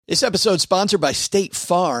This episode is sponsored by State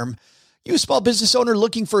Farm. You a small business owner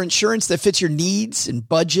looking for insurance that fits your needs and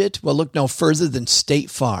budget? Well, look no further than State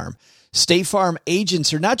Farm. State Farm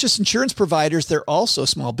agents are not just insurance providers, they're also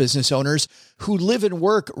small business owners who live and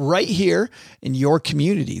work right here in your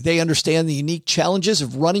community. They understand the unique challenges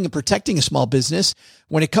of running and protecting a small business.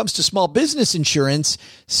 When it comes to small business insurance,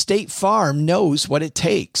 State Farm knows what it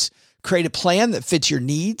takes. Create a plan that fits your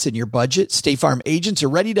needs and your budget. State Farm agents are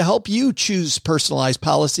ready to help you choose personalized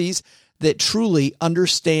policies that truly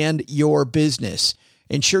understand your business.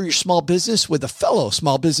 Insure your small business with a fellow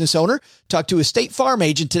small business owner. Talk to a State Farm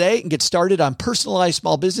agent today and get started on personalized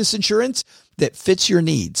small business insurance that fits your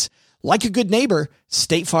needs. Like a good neighbor,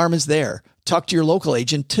 State Farm is there. Talk to your local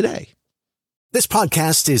agent today. This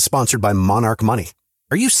podcast is sponsored by Monarch Money.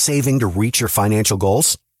 Are you saving to reach your financial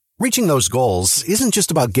goals? Reaching those goals isn't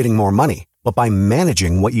just about getting more money, but by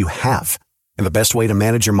managing what you have. And the best way to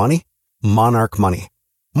manage your money? Monarch Money.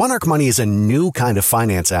 Monarch Money is a new kind of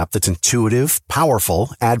finance app that's intuitive,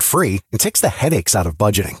 powerful, ad-free, and takes the headaches out of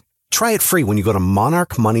budgeting. Try it free when you go to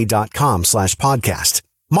monarchmoney.com/podcast.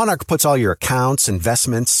 Monarch puts all your accounts,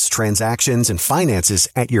 investments, transactions, and finances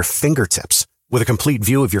at your fingertips. With a complete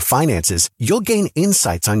view of your finances, you'll gain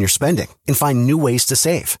insights on your spending and find new ways to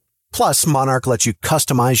save. Plus, Monarch lets you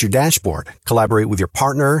customize your dashboard, collaborate with your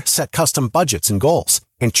partner, set custom budgets and goals,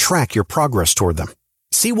 and track your progress toward them.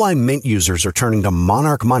 See why Mint users are turning to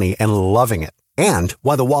Monarch Money and loving it, and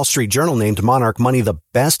why the Wall Street Journal named Monarch Money the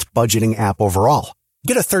best budgeting app overall.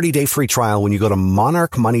 Get a 30-day free trial when you go to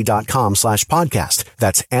monarchmoney.com/podcast.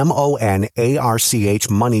 That's MONARCH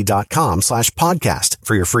money.com/podcast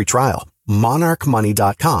for your free trial.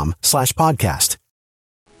 monarchmoney.com/podcast.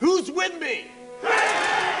 Who's with me?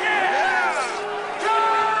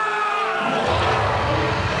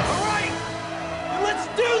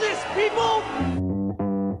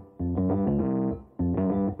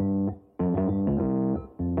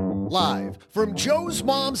 Live from Joe's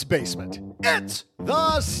mom's basement, it's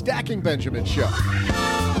the Stacking Benjamin Show.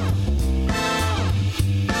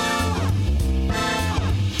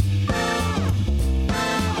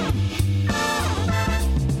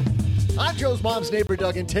 I'm Joe's mom's neighbor,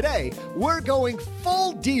 Doug, and today we're going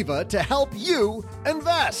full diva to help you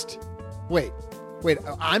invest. Wait,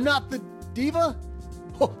 I'm not the diva?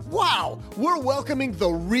 Oh, wow, we're welcoming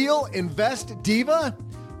the real Invest Diva?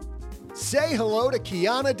 Say hello to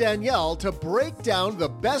Kiana Danial to break down the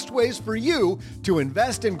best ways for you to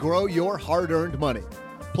invest and grow your hard-earned money.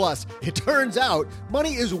 Plus, it turns out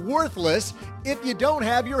money is worthless if you don't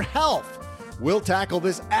have your health. We'll tackle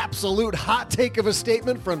this absolute hot take of a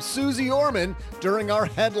statement from Susie Orman during our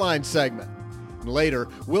headline segment. Later,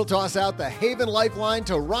 we'll toss out the Haven Lifeline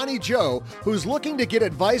to Ronnie Joe, who's looking to get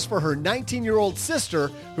advice for her 19-year-old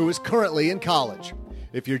sister who is currently in college.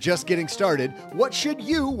 If you're just getting started, what should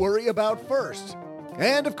you worry about first?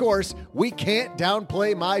 And of course, we can't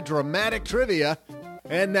downplay my dramatic trivia.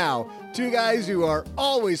 And now, two guys who are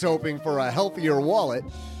always hoping for a healthier wallet.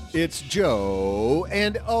 It's Joe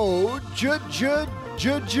and O-J-J-J-J-G.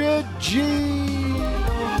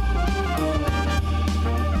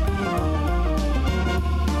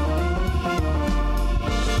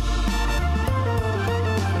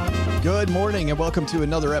 Good morning and welcome to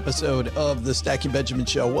another episode of the Stacking Benjamin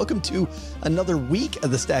Show. Welcome to another week of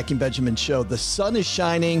the Stacking Benjamin Show. The sun is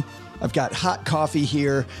shining. I've got hot coffee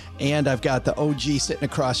here and I've got the OG sitting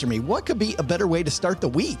across from me. What could be a better way to start the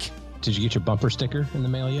week? Did you get your bumper sticker in the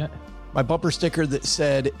mail yet? My bumper sticker that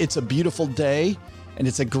said, "It's a beautiful day and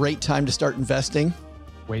it's a great time to start investing."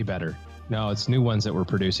 Way better. No, it's new ones that we're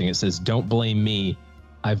producing. It says, "Don't blame me.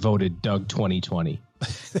 I voted Doug 2020.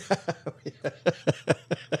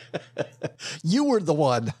 You were the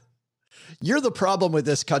one. You're the problem with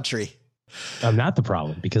this country. I'm not the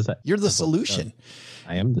problem because you're the solution.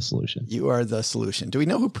 I am the solution. You are the solution. Do we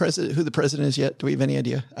know who the president is yet? Do we have any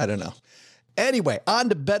idea? I don't know. Anyway, on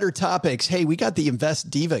to better topics. Hey, we got the Invest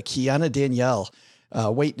Diva, Kiana Danial,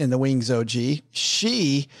 waiting in the wings, OG.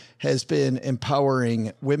 She has been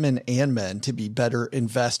empowering women and men to be better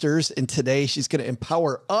investors. And today she's going to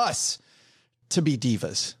empower us to be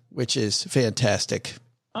divas, which is fantastic.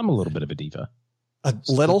 I'm a little bit of a diva. A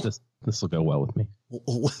little? This will go well with me. A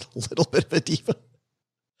little bit of a diva.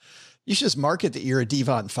 You should just market that you're a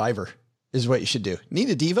diva on Fiverr is what you should do. Need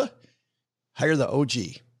a diva? Hire the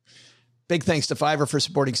OG. Big thanks to Fiverr for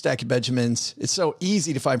supporting Stacking Benjamins. It's so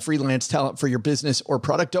easy to find freelance talent for your business or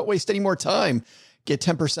product. Don't waste any more time. Get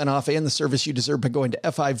 10% off and the service you deserve by going to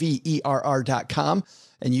fiverr.com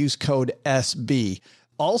and use code SB.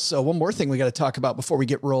 Also, one more thing we got to talk about before we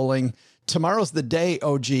get rolling. Tomorrow's the day,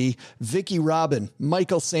 OG. Vicky Robin,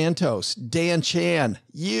 Michael Santos, Dan Chan,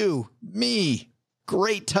 you, me,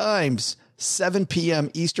 Great times. 7 p.m.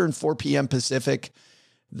 Eastern, 4 p.m. Pacific.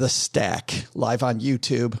 The Stack live on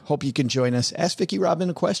YouTube. Hope you can join us. Ask Vicki Robin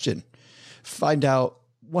a question. Find out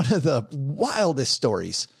one of the wildest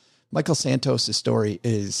stories. Michael Santos' story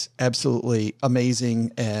is absolutely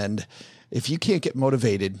amazing. And if you can't get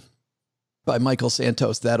motivated by Michael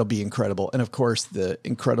Santos, that'll be incredible. And of course, the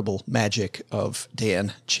incredible magic of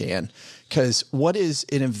Dan Chan. Because what is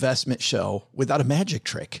an investment show without a magic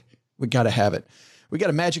trick? We got to have it. We got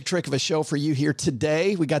a magic trick of a show for you here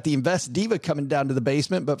today. We got the Invest Diva coming down to the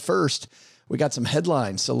basement. But first, we got some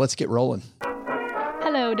headlines. So let's get rolling.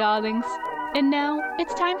 Hello, darlings. And now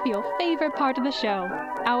it's time for your favorite part of the show,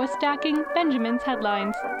 our Stacking Benjamin's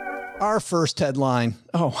headlines. Our first headline.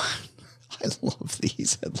 Oh, I love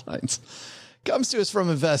these headlines. Comes to us from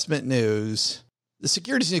Investment News. The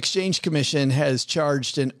Securities and Exchange Commission has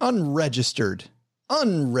charged an unregistered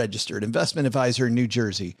investment advisor in New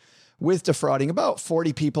Jersey with defrauding about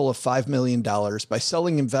 40 people of $5 million by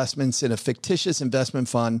selling investments in a fictitious investment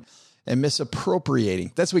fund and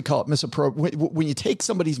misappropriating. That's what we call it, when you take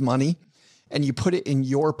somebody's money and you put it in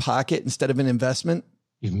your pocket instead of an investment.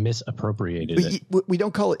 You've misappropriated it. We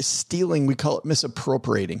don't call it stealing. We call it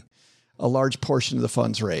misappropriating a large portion of the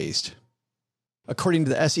funds raised. According to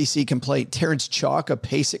the SEC complaint, Terrence Chalk of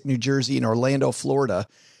Pasek, New Jersey, and Orlando, Florida,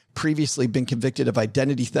 previously been convicted of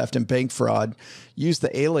identity theft and bank fraud, used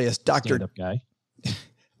the alias Dr. Stand-up guy.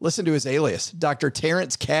 Listen to his alias, Dr.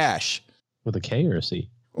 Terrence Cash. With a K or a C?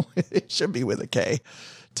 It should be with a K.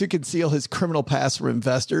 To conceal his criminal past from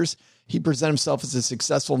investors, he presented himself as a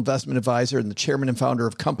successful investment advisor and the chairman and founder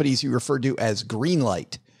of companies he referred to as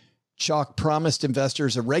Greenlight. Chalk promised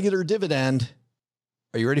investors a regular dividend.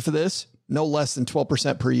 Are you ready for this? No less than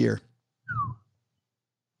 12% per year.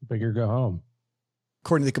 Bigger go home.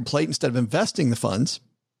 According to the complaint, instead of investing the funds,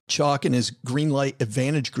 Chalk and his Greenlight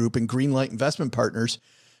Advantage Group and Greenlight Investment Partners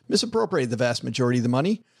misappropriated the vast majority of the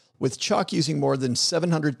money, with Chalk using more than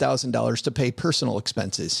 $700,000 to pay personal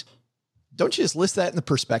expenses. Don't you just list that in the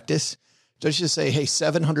prospectus? Don't you just say, hey,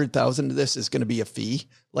 $700,000 of this is going to be a fee?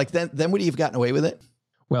 Like then would he have gotten away with it?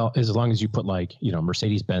 Well, as long as you put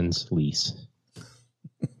Mercedes-Benz lease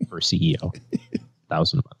for CEO,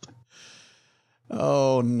 $1,000 a month.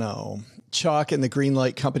 Oh, no. Chalk and the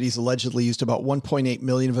Greenlight companies allegedly used about $1.8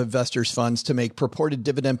 million of investors' funds to make purported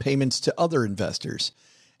dividend payments to other investors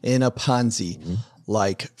in a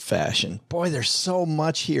Ponzi-like fashion. Boy, there's so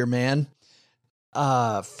much here, man.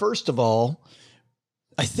 First of all,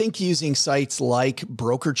 I think using sites like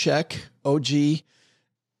BrokerCheck, OG,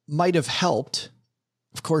 might have helped.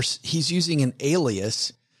 Of course, he's using an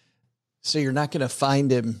alias, so you're not going to find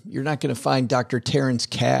him. You're not going to find Dr. Terrence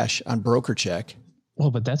Cash on BrokerCheck. Well,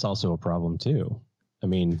 but that's also a problem too. I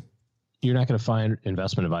mean, you're not going to find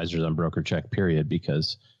investment advisors on BrokerCheck, period,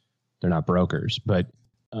 because they're not brokers. But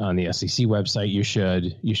on the SEC website, you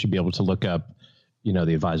should be able to look up,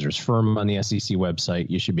 the advisor's firm on the SEC website.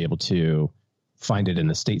 You should be able to find it in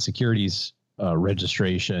the state securities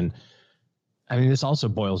registration. I mean, this also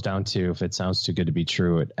boils down to, if it sounds too good to be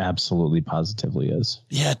true, it absolutely positively is.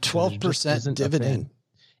 Yeah, 12% dividend.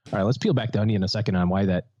 All right, let's peel back the onion a second on why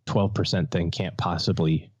that 12% thing can't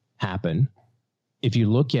possibly happen. If you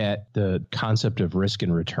look at the concept of risk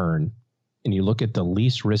and return, and you look at the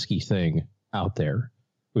least risky thing out there,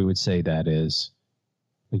 we would say that is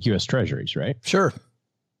like U.S. Treasuries, right? Sure.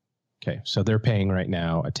 Okay, so they're paying right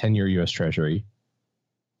now a 10-year U.S. Treasury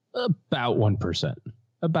about 1%,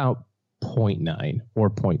 about 0.9 or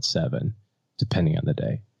 0.7, depending on the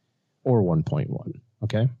day, or 1.1,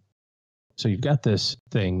 okay? So you've got this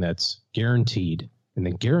thing that's guaranteed, and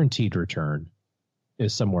the guaranteed return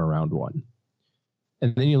is somewhere around 1.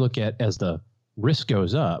 And then you look at, as the risk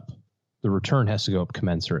goes up, the return has to go up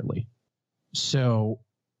commensurately. So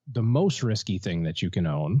the most risky thing that you can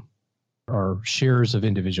own are shares of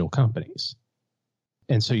individual companies.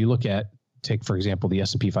 And so you look at, take, for example, the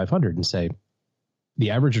S&P 500 and say, the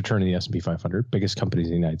average return of the S&P 500, biggest companies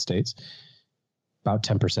in the United States, about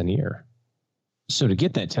 10% a year. So to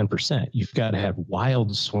get that 10%, you've got to have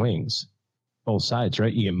wild swings, both sides,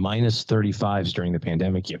 right? You get minus 35s during the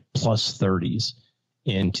pandemic, you have plus 30s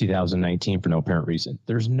in 2019 for no apparent reason.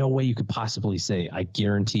 There's no way you could possibly say, I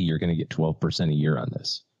guarantee you're going to get 12% a year on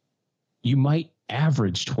this. You might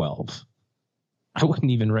average 12. I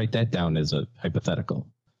wouldn't even write that down as a hypothetical,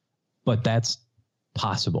 but that's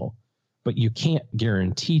possible. But you can't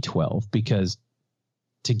guarantee 12, because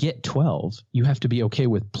to get 12, you have to be okay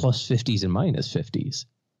with plus 50s and minus 50s.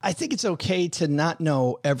 I think it's okay to not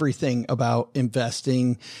know everything about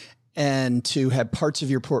investing and to have parts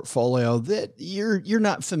of your portfolio that you're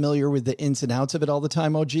not familiar with the ins and outs of it all the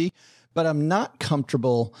time, OG. but I'm not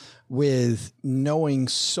comfortable with knowing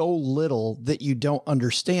so little that you don't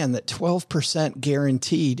understand that 12%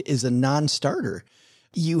 guaranteed is a non-starter.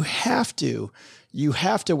 You have to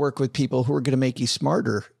work with people who are going to make you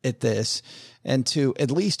smarter at this and to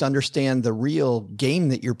at least understand the real game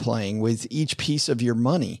that you're playing with each piece of your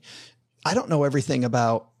money. I don't know everything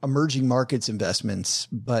about emerging markets investments,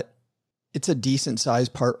 but it's a decent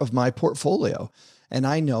sized part of my portfolio. And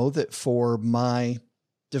I know that for my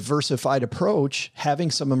diversified approach,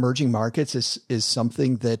 having some emerging markets is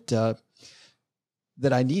something that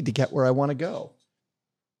I need to get where I want to go.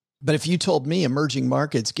 But if you told me emerging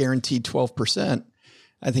markets guaranteed 12%,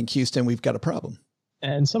 I think, Houston, we've got a problem.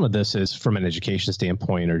 And some of this is from an education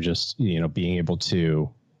standpoint, or just, being able to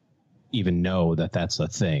even know that that's a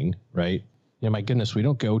thing, right? My goodness, we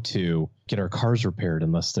don't go to get our cars repaired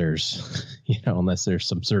unless there's, unless there's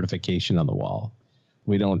some certification on the wall.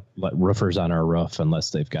 We don't let roofers on our roof unless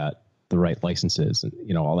they've got the right licenses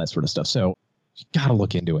and, all that sort of stuff. So you got to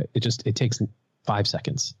look into it. It takes 5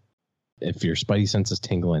 seconds. If your spidey sense is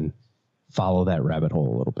tingling, follow that rabbit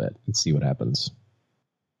hole a little bit and see what happens.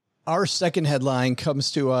 Our second headline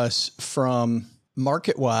comes to us from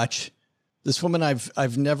Market Watch. This woman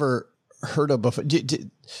I've never heard of before. Do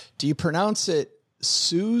you pronounce it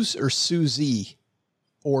Suze or Susie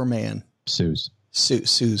Orman? Suze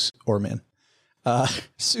Orman.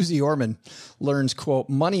 Susie Orman learns, quote,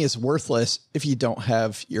 money is worthless if you don't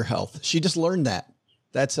have your health. She just learned that.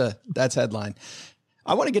 That's headline.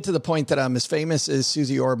 I want to get to the point that I'm as famous as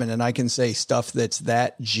Susie Orman and I can say stuff that's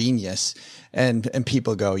that genius. And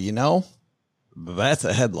people go, that's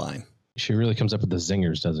a headline. She really comes up with the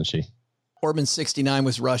zingers, doesn't she? Orman, 69,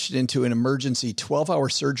 was rushed into an emergency 12-hour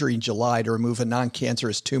surgery in July to remove a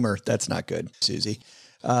non-cancerous tumor. That's not good, Susie.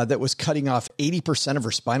 That was cutting off 80% of her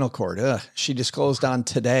spinal cord. She disclosed on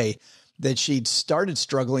Today that she'd started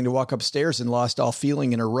struggling to walk upstairs and lost all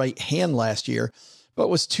feeling in her right hand last year, but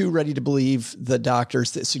was too ready to believe the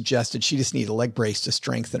doctors that suggested she just needed a leg brace to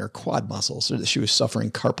strengthen her quad muscles, or that she was suffering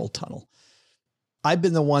carpal tunnel. I've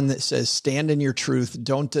been the one that says, stand in your truth.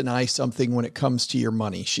 Don't deny something when it comes to your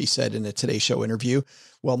money, she said in a Today Show interview.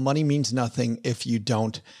 Well, money means nothing if you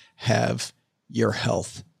don't have your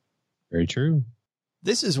health. Very true.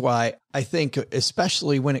 This is why I think,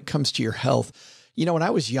 especially when it comes to your health, when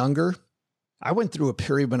I was younger, I went through a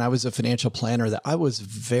period when I was a financial planner that I was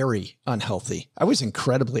very unhealthy. I was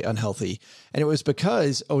incredibly unhealthy. And it was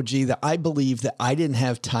because, that I believed that I didn't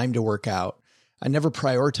have time to work out. I never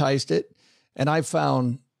prioritized it. And I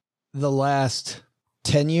found the last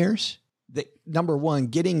 10 years that, number one,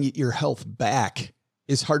 getting your health back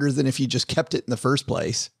is harder than if you just kept it in the first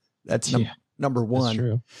place. That's number one. That's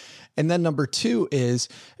true. And then number two is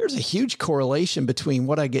there's a huge correlation between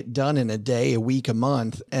what I get done in a day, a week, a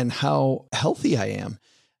month, and how healthy I am.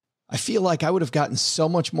 I feel like I would have gotten so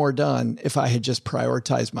much more done if I had just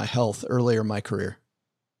prioritized my health earlier in my career.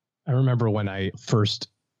 I remember when I first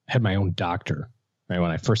had my own doctor, right?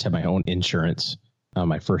 When I first had my own insurance on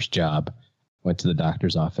my first job, went to the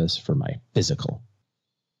doctor's office for my physical.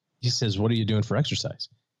 He says, "What are you doing for exercise?"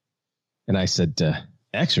 And I said,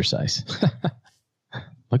 "Exercise."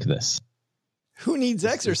 Look at this. Who needs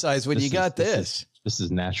exercise when you got this? This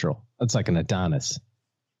is natural. It's like an Adonis,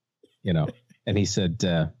 And he said,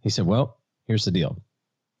 "Well, here's the deal.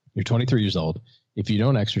 You're 23 years old. If you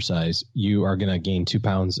don't exercise, you are going to gain 2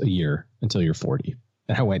 pounds a year until you're 40.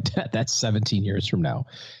 And I went, "That's 17 years from now.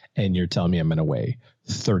 And you're telling me I'm going to weigh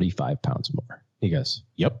 35 pounds more." He goes,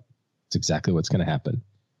 "Yep, that's exactly what's going to happen.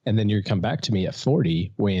 And then you come back to me at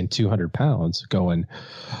 40, weighing 200 pounds, going,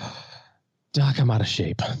 'Doc, I'm out of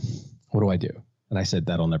shape. What do I do?' And I said,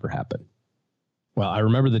 'That'll never happen.' Well, I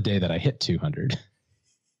remember the day that I hit 200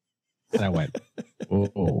 and I went,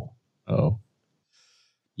 oh,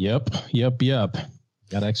 yep.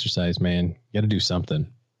 Got to exercise, man. Got to do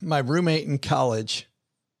something." My roommate in college,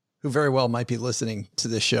 who very well might be listening to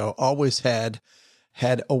this show, always had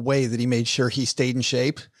a way that he made sure he stayed in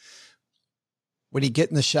shape. When he'd get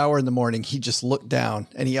in the shower in the morning, he just looked down,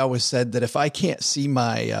 and he always said that if I can't see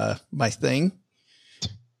my thing,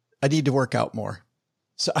 I need to work out more.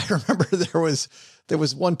 So I remember there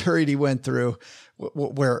was one period he went through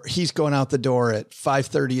where he's going out the door at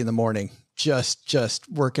 5:30 in the morning, just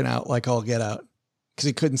working out like all get out, because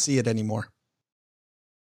he couldn't see it anymore.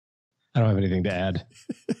 I don't have anything to add.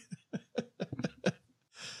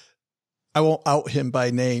 I won't out him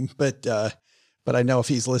by name, but I know if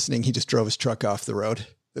he's listening, he just drove his truck off the road.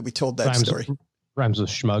 That we told that story. Rhymes with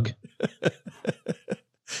schmug.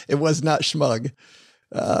 It was not schmug,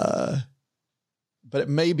 but it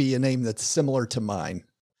may be a name that's similar to mine.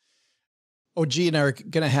 OG and I are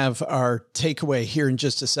going to have our takeaway here in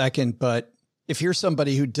just a second, but if you're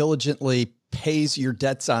somebody who diligently pays your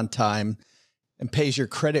debts on time and pays your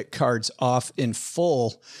credit cards off in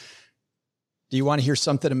full, do you want to hear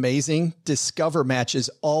something amazing? Discover matches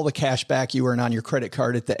all the cash back you earn on your credit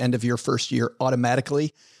card at the end of your first year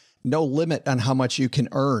automatically. No limit on how much you can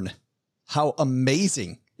earn. How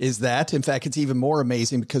amazing is that? In fact, it's even more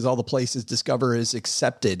amazing because all the places Discover is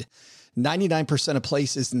accepted. 99% of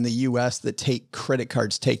places in the U.S. that take credit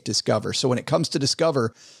cards take Discover. So when it comes to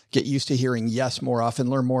Discover, get used to hearing yes more often.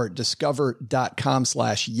 Learn more at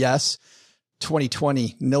discover.com/yes.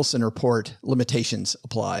 2020 Nielsen report, limitations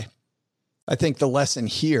apply. I think the lesson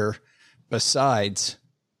here, besides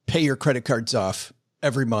pay your credit cards off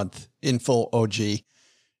every month in full, OG,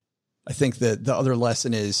 I think that the other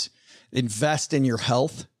lesson is invest in your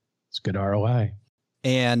health. It's good ROI.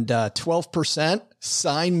 And 12%,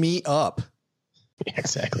 sign me up.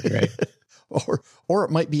 Exactly right. or it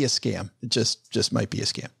might be a scam. It just might be a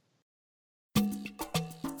scam.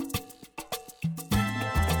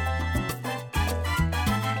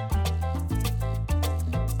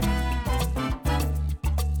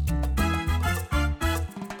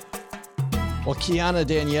 Well, Kiana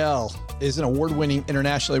Danial is an award-winning,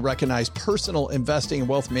 internationally recognized personal investing and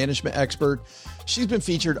wealth management expert. She's been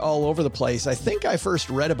featured all over the place. I think I first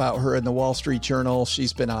read about her in the Wall Street Journal.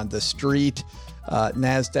 She's been on The Street,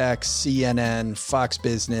 NASDAQ, CNN, Fox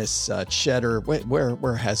Business, Cheddar.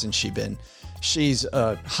 Where hasn't she been? She's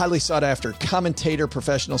a highly sought-after commentator,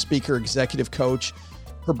 professional speaker, executive coach.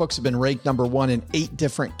 Her books have been ranked #1 in 8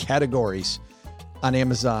 different categories on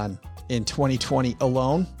Amazon in 2020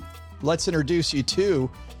 alone. Let's introduce you to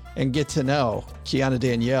and get to know Kiana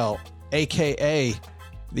Danial, a.k.a.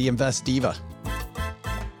 the Invest Diva.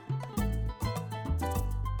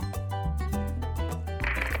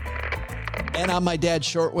 And on my dad's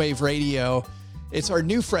shortwave radio, it's our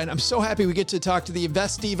new friend. I'm so happy we get to talk to the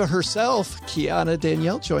Invest Diva herself. Kiana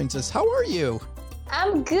Danial joins us. How are you?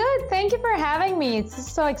 I'm good. Thank you for having me.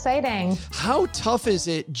 It's so exciting. How tough is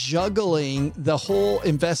it juggling the whole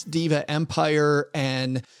Invest Diva empire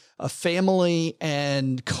and a family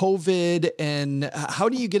and COVID, and how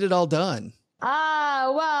do you get it all done?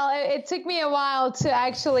 Well, it took me a while to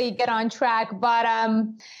actually get on track, but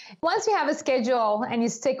once you have a schedule and you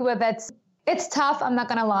stick with it, it's tough. I'm not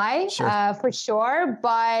going to lie, sure. For sure.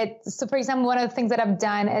 But so, for example, one of the things that I've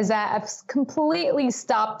done is that I've completely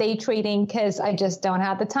stopped day trading because I just don't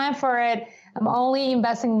have the time for it. I'm only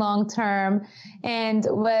investing long term. And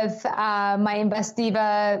with my Invest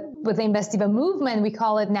Diva, with the Invest Diva movement, we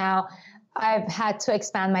call it now, I've had to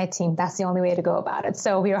expand my team. That's the only way to go about it.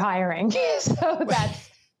 So we are hiring. So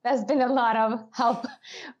that's been a lot of help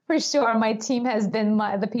for sure. My team has been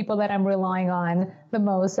the people that I'm relying on the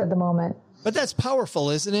most at the moment. But that's powerful,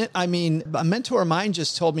 isn't it? I mean, a mentor of mine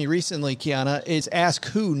just told me recently, Kiana, is ask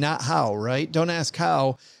who, not how, right? Don't ask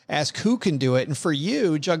how, ask who can do it. And for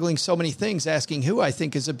you, juggling so many things, asking who, I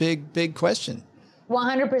think is a big, big question.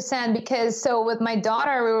 100%, because so with my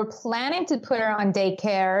daughter, we were planning to put her on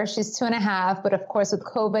daycare. She's 2.5, but of course with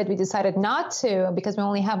COVID, we decided not to because we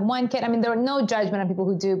only have one kid. I mean, there are no judgment on people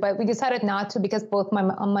who do, but we decided not to because both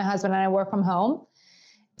my husband and I work from home.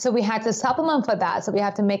 So we had to supplement for that. So we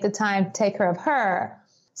have to make the time to take care of her.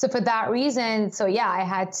 So for that reason, I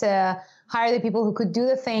had to hire the people who could do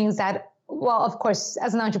the things that, well, of course,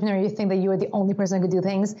 as an entrepreneur, you think that you are the only person who could do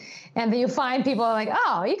things. And then you find people like,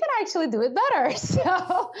 oh, you can actually do it better.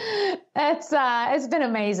 So it's been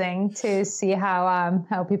amazing to see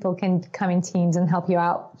how people can come in teams and help you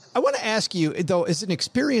out. I want to ask you, though, as an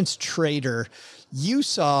experienced trader, you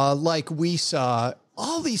saw, like we saw,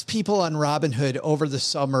 all these people on Robinhood over the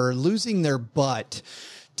summer losing their butt.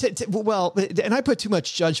 And I put too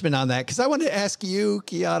much judgment on that because I wanted to ask you,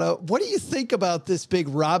 Kiana, what do you think about this big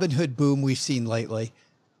Robinhood boom we've seen lately?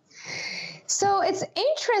 So it's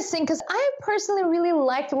interesting because I personally really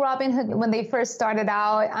liked Robinhood when they first started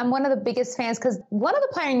out. I'm one of the biggest fans because one of the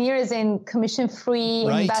pioneers in commission-free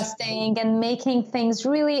investing and making things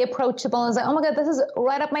really approachable. I was like, oh my God, this is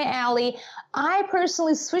right up my alley. I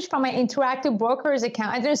personally switched from my Interactive Brokers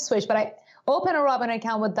account. I didn't switch, but I opened a Robinhood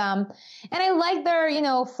account with them. And I like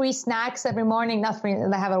their, free snacks every morning. Not free,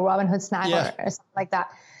 they have a Robinhood snack or something like that.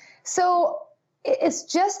 So it's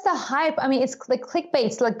just the hype. I mean, it's like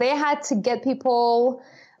clickbait. Like they had to get people.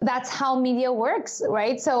 That's how media works,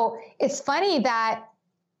 right? So it's funny that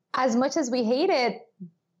as much as we hate it,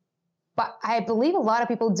 but I believe a lot of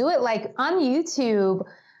people do it. Like on YouTube,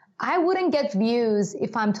 I wouldn't get views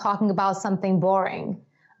if I'm talking about something boring.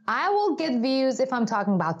 I will get views if I'm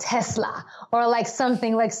talking about Tesla or like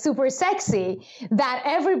something like super sexy that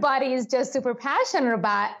everybody is just super passionate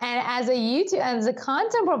about. And as a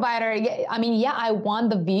content provider, I mean, yeah, I want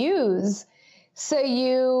the views. So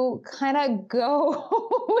you kind of go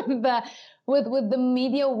with the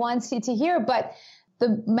media wants you to hear. But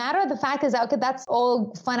the matter of the fact is that, okay, that's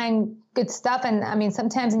all fun and good stuff. And I mean,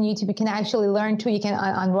 sometimes in YouTube, you can actually learn too. You can,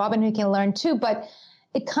 on Robinhood, you can learn too. But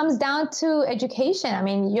it comes down to education. I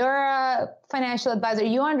mean, you're a financial advisor.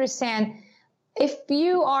 You understand if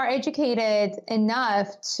you are educated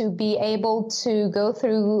enough to be able to go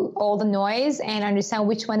through all the noise and understand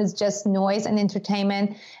which one is just noise and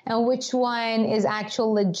entertainment and which one is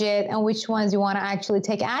actual legit and which ones you want to actually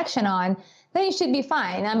take action on, then you should be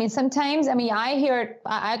fine. I mean, sometimes, I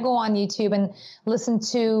go on YouTube and listen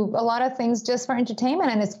to a lot of things just for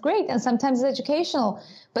entertainment, and it's great. And sometimes it's educational,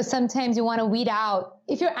 but sometimes you want to weed out,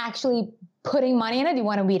 if you're actually putting money in it, you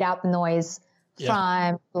want to weed out the noise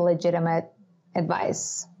from legitimate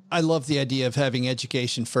advice. I love the idea of having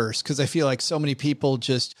education first, because I feel like so many people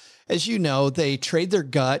just, as you know, they trade their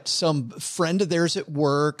gut. Some friend of theirs at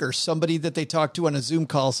work or somebody that they talked to on a Zoom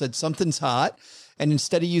call said something's hot. And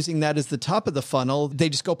instead of using that as the top of the funnel, they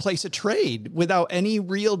just go place a trade without any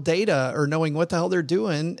real data or knowing what the hell they're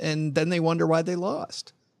doing. And then they wonder why they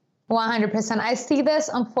lost. 100%. I see this,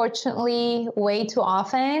 unfortunately, way too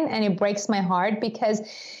often, and it breaks my heart because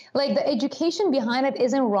like the education behind it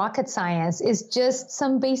isn't rocket science. It's just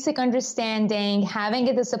some basic understanding, having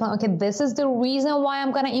a discipline. Okay, this is the reason why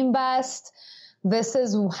I'm going to invest. This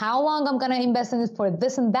is how long I'm going to invest in it for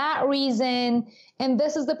this and that reason. And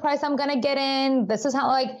this is the price I'm going to get in. This is how,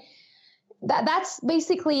 like, that's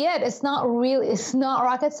basically it. It's not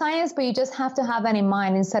rocket science, but you just have to have that in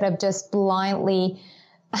mind instead of just blindly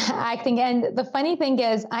acting. And the funny thing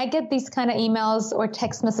is, I get these kind of emails or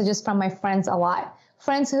text messages from my friends a lot.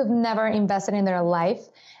 Friends who have never invested in their life,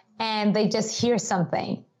 and they just hear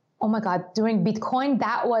something. Oh my God, during Bitcoin,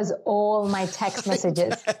 that was all my text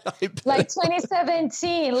messages. Like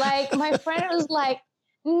 2017, like my friend was like,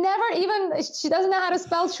 she doesn't know how to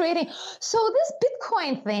spell trading. So this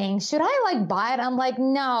Bitcoin thing, should I like buy it? I'm like,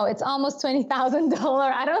 no, it's almost $20,000.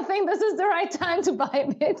 I don't think this is the right time to buy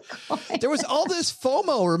Bitcoin. There was all this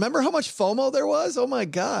FOMO. Remember how much FOMO there was? Oh my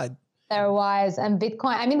God. There was. And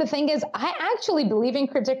Bitcoin, I mean, the thing is, I actually believe in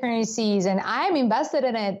cryptocurrencies and I'm invested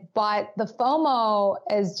in it, but the FOMO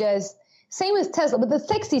is just same as Tesla, with the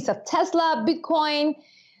sexy stuff, Tesla, Bitcoin,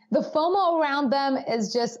 the FOMO around them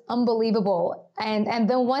is just unbelievable. And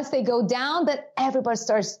then once they go down, then everybody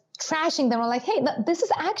starts trashing them. We're like, hey, this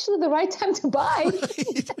is actually the right time to buy.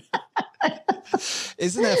 Right.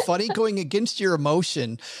 Isn't that funny? Going against your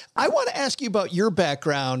emotion. I want to ask you about your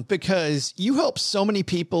background because you help so many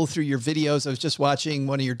people through your videos. I was just watching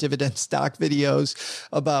one of your dividend stock videos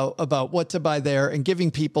about what to buy there and giving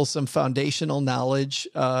people some foundational knowledge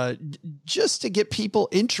just to get people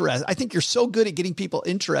interested. I think you're so good at getting people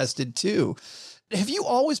interested too. Have you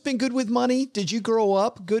always been good with money? Did you grow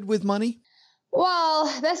up good with money? Well,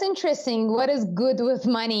 that's interesting. What is good with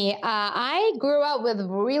money? I grew up with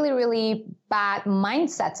really, really bad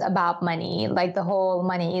mindsets about money. Like the whole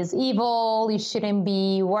money is evil. You shouldn't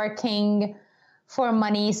be working for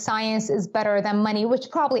money. Science is better than money, which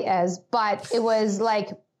probably is. But it was like,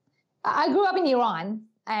 I grew up in Iran.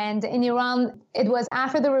 And in Iran, it was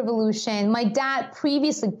after the revolution. My dad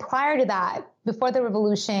previously, prior to that, before the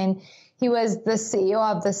revolution, he was the CEO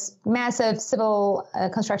of this massive civil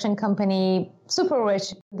construction company, super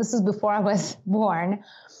rich. This is before I was born.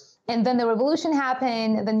 And then the revolution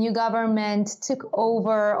happened. The new government took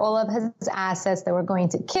over all of his assets. They were going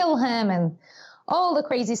to kill him and all the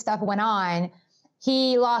crazy stuff went on.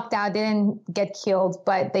 He locked out, didn't get killed,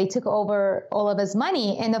 but they took over all of his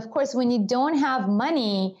money. And of course, when you don't have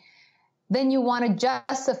money, then you want to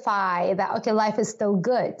justify that, okay, life is still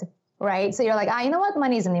good. Right. So you're like, you know what?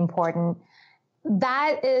 Money isn't important.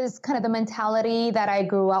 That is kind of the mentality that I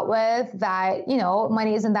grew up with, that, you know,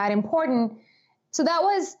 money isn't that important. So that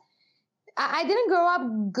was, I didn't grow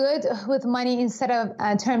up good with money instead of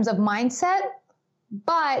in terms of mindset.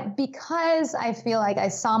 But because I feel like I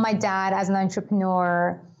saw my dad as an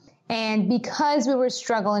entrepreneur and because we were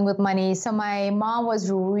struggling with money, so my mom was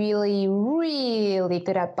really, really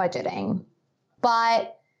good at budgeting.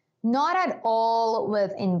 But not at all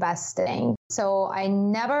with investing. So I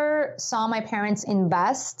never saw my parents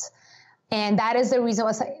invest. And that is the reason,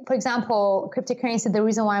 for example, cryptocurrency, the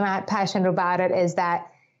reason why I'm passionate about it is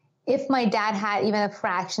that if my dad had even a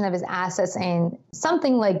fraction of his assets in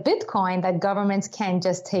something like Bitcoin that governments can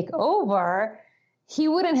just take over, he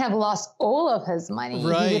wouldn't have lost all of his money.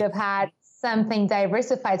 Right. He would have had something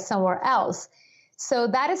diversified somewhere else. So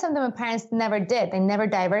that is something my parents never did. They never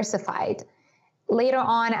diversified. Later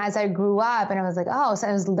on, as I grew up and I was like, oh, so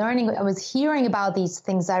I was hearing about these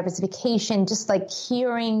things, diversification, just like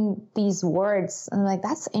hearing these words. And I'm like,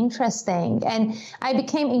 that's interesting. And I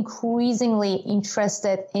became increasingly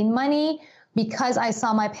interested in money because I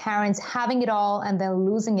saw my parents having it all and then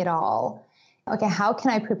losing it all. Okay, how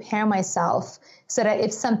can I prepare myself so that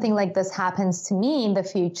if something like this happens to me in the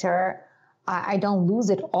future, I don't lose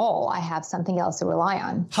it all. I have something else to rely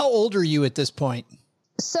on. How old are you at this point?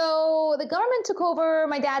 So the government took over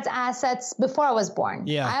my dad's assets before I was born.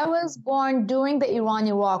 Yeah. I was born during the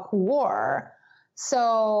Iran-Iraq war.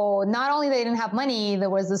 So not only they didn't have money, there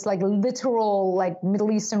was this like literal like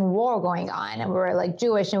Middle Eastern war going on, and we were like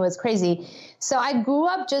Jewish and it was crazy. So I grew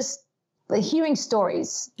up just like hearing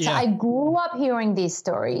stories. Yeah. So I grew up hearing these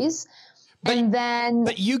stories.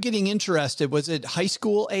 But you getting interested, was it high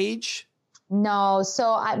school age? No.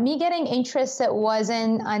 So me getting interested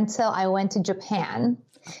wasn't until I went to Japan.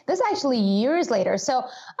 This is actually years later. So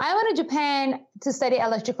I went to Japan to study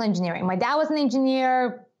electrical engineering. My dad was an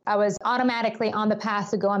engineer. I was automatically on the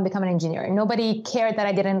path to go and become an engineer. Nobody cared that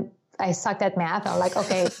I sucked at math. I'm like,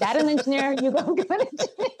 okay, dad is an engineer, you go become an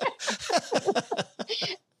engineer.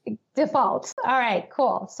 Default. All right,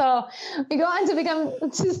 cool. So we go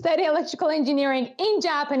on to study electrical engineering in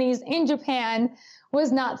Japanese in Japan.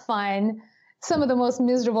 Was not fun. Some of the most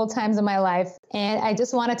miserable times of my life. And I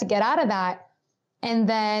just wanted to get out of that. And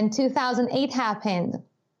then 2008 happened.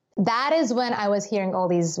 That is when I was hearing all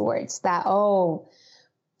these words that,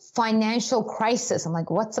 financial crisis. I'm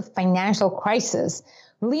like, what's a financial crisis?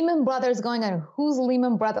 Lehman Brothers going on. Who's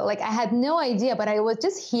Lehman Brothers? Like, I had no idea, but I was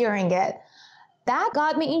just hearing it. That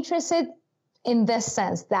got me interested in this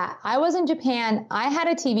sense that I was in Japan. I had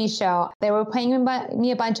a TV show. They were paying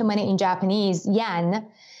me a bunch of money in Japanese yen.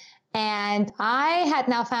 And I had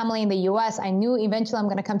now family in the US. I knew eventually I'm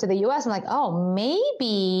going to come to the US. I'm like, oh,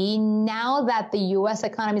 maybe now that the US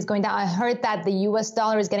economy is going down, I heard that the US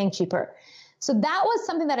dollar is getting cheaper. So that was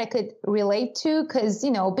something that I could relate to because,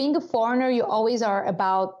 being a foreigner, you always are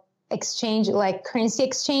about exchange, like currency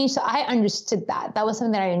exchange. So I understood that. That was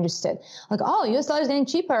something that I understood. Like, oh, US dollar is getting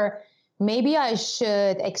cheaper. Maybe I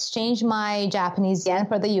should exchange my Japanese yen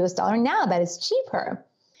for the US dollar now that it's cheaper.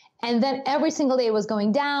 And then every single day it was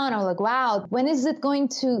going down. I was like, wow, when is it going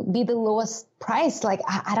to be the lowest price? Like,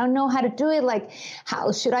 I don't know how to do it. Like,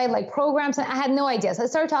 how should I program? I had no idea. So I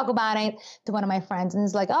started talking about it to one of my friends and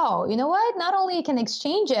he's like, oh, you know what? Not only you can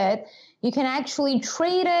exchange it, you can actually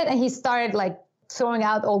trade it. And he started throwing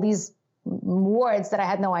out all these words that I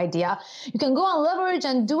had no idea. You can go on leverage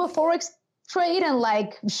and do a Forex trade and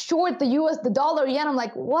short the dollar yen. I'm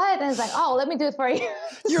like, what? And it's like, oh, let me do it for you.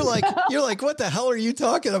 You're like, what the hell are you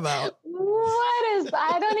talking about?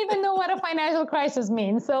 I don't even know what a financial crisis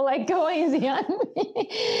means. So go easy on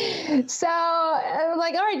me. So I'm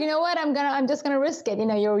like, all right, you know what? I'm just going to risk it.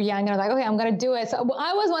 You're young. And I'm like, okay, I'm going to do it. So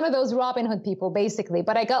I was one of those Robin Hood people, basically,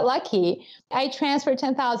 but I got lucky. I transferred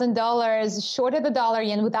 $10,000, shorted the dollar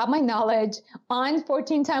yen without my knowledge on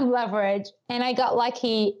 14-time leverage. And I got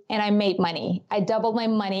lucky and I made money. I doubled my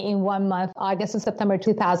money in 1 month, August and September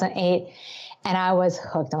 2008. And I was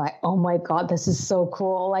hooked. I'm like, oh my God, this is so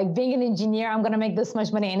cool. Being an engineer, I'm going to make this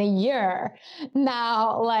much money in a year.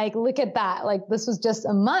 Now, look at that. This was just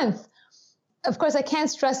a month. Of course, I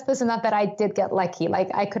can't stress this enough that I did get lucky.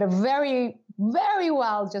 I could have very, very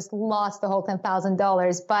well just lost the whole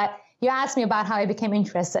 $10,000. But you asked me about how I became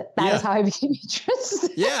interested. That is how I became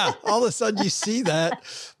interested. Yeah. All of a sudden you see that.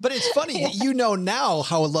 But it's funny that now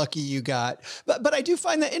how lucky you got. But I do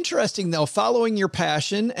find that interesting, though, following your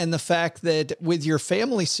passion and the fact that with your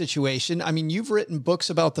family situation, I mean, you've written books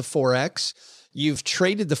about the Forex. You've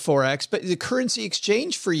traded the Forex, but the currency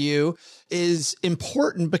exchange for you is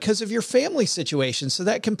important because of your family situation. So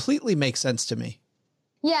that completely makes sense to me.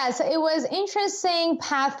 Yeah, so it was interesting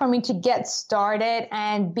path for me to get started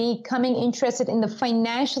and becoming interested in the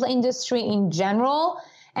financial industry in general.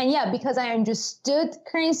 And yeah, because I understood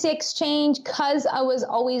currency exchange, because I was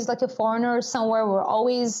always a foreigner somewhere, we're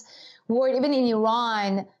always worried, even in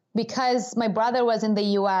Iran, because my brother was in the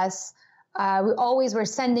US, we always were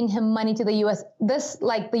sending him money to the US. This,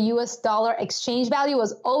 the US dollar exchange value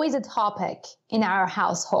was always a topic in our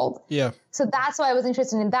household. Yeah. So that's why I was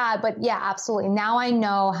interested in that. But yeah, absolutely. Now I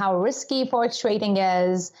know how risky Forex trading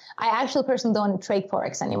is. I actually personally don't trade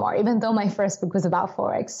Forex anymore, even though my first book was about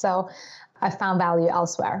Forex. So I found value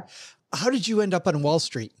elsewhere. How did you end up on Wall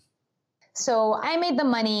Street? So I made the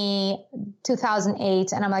money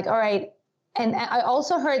 2008 and I'm like, all right. And I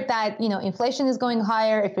also heard that, inflation is going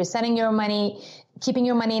higher. If you're sending your money, keeping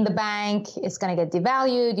your money in the bank, it's going to get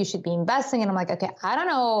devalued. You should be investing. And I'm like, okay, I don't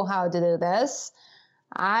know how to do this.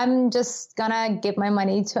 I'm just gonna give my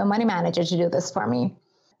money to a money manager to do this for me.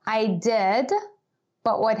 I did.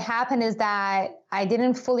 But what happened is that I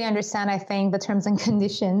didn't fully understand, I think, the terms and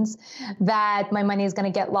conditions, that my money is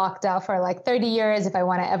going to get locked up for like 30 years. If I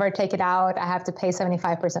want to ever take it out, I have to pay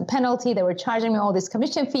 75% penalty. They were charging me all these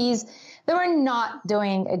commission fees. They were not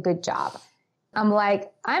doing a good job. I'm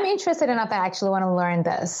like, I'm interested enough that I actually want to learn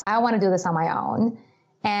this. I want to do this on my own.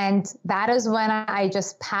 And that is when I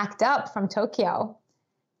just packed up from Tokyo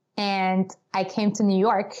and I came to New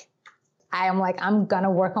York. I'm like, I'm going to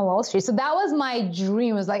work on Wall Street. So that was my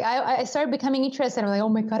dream. It was like, I started becoming interested. I'm like, oh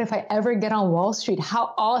my God, if I ever get on Wall Street,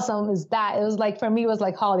 how awesome is that? It was like, for me, it was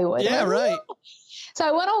like Hollywood. Yeah, right. So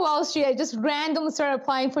I went on Wall Street. I just randomly started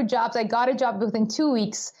applying for jobs. I got a job within 2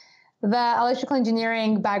 weeks. The electrical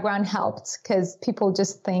engineering background helped because people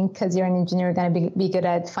just think because you're an engineer, you're going to be good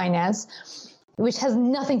at finance, which has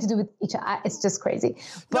nothing to do with each other. It's just crazy.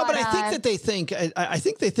 But I think that they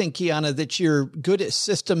think, Kiana, that you're good at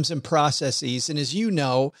systems and processes. And as you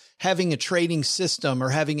know, having a trading system or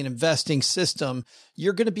having an investing system,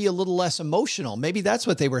 you're going to be a little less emotional. Maybe that's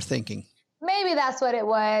what they were thinking. Maybe that's what it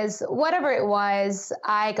was. Whatever it was,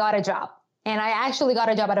 I got a job. And I actually got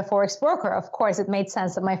a job at a Forex broker. Of course, it made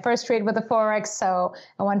sense that my first trade with the Forex. So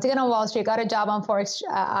I wanted to get on Wall Street, got a job on Forex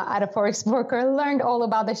at a Forex broker, learned all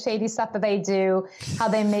about the shady stuff that they do, how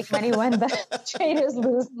they make money when the traders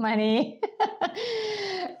lose money.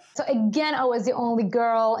 So again, I was the only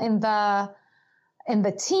girl in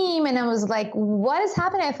the team. And I was like, what is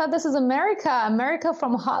happening? I thought this is America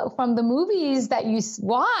from the movies that you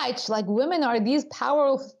watch. Like, women are these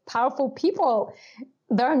powerful people.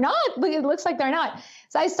 They're not. It looks like they're not.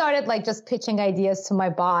 So I started like just pitching ideas to my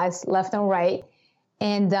boss left and right.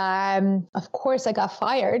 And of course I got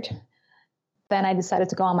fired. Then I decided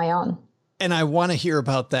to go on my own. And I want to hear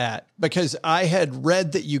about that because I had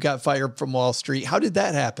read that you got fired from Wall Street. How did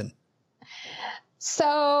that happen?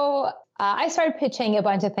 So I started pitching a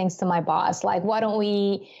bunch of things to my boss. Like, why don't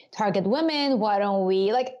we target women? Why don't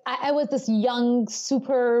we, like, I was this young,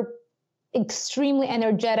 super, extremely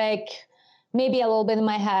energetic, maybe a little bit in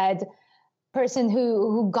my head, person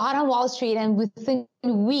who got on Wall Street, and within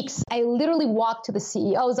weeks, I literally walked to the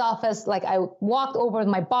CEO's office. Like, I walked over with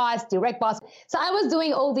my boss, direct boss. So I was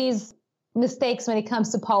doing all these mistakes when it comes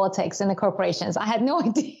to politics in the corporations. I had no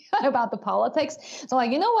idea about the politics. So like,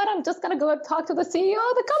 you know what? I'm just going to go talk to the CEO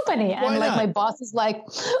of the company. And like, my boss is like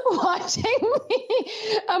watching me.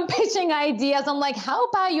 I'm pitching ideas. I'm like, how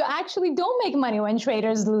about you actually don't make money when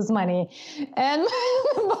traders lose money? And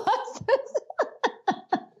my boss is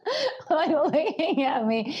like looking at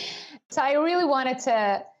me. So I really wanted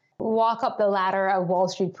to walk up the ladder of Wall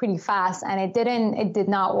Street pretty fast. And it did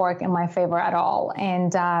not work in my favor at all.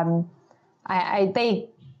 And,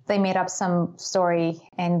 they made up some story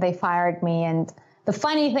and they fired me. And the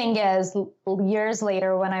funny thing is, years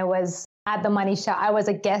later, when I was at the Money Show, I was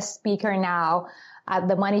a guest speaker now at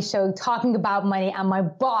the Money Show talking about money, and my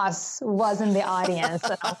boss was in the audience.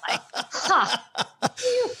 And I'm like,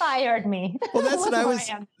 you fired me. Well, that's what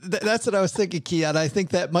I was thinking, Kiana. I think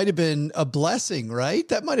that might have been a blessing, right?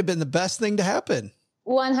 That might have been the best thing to happen.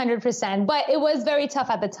 100%. But it was very tough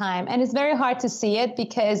at the time. And it's very hard to see it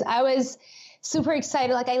because I was super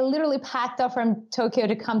excited. Like, I literally packed up from Tokyo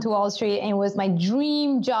to come to Wall Street, and it was my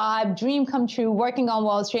dream job, dream come true, working on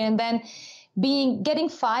Wall Street. And then getting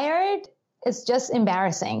fired, it's just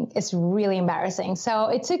embarrassing. It's really embarrassing. So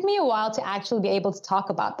it took me a while to actually be able to talk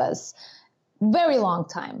about this. Very long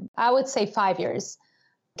time. I would say 5 years,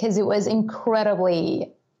 because it was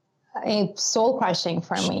incredibly soul crushing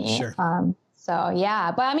for me. Sure. So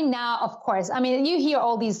yeah, but I mean, now, of course, I mean, you hear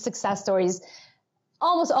all these success stories,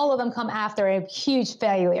 almost all of them come after a huge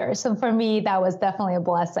failure. So for me, that was definitely a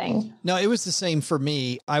blessing. No, it was the same for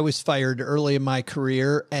me. I was fired early in my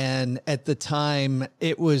career, and at the time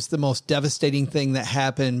it was the most devastating thing that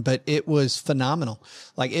happened, but it was phenomenal.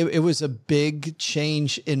 Like, it was a big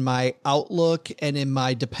change in my outlook and in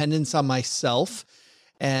my dependence on myself,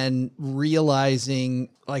 and realizing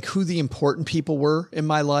like who the important people were in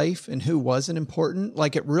my life and who wasn't important.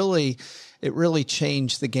 Like, it really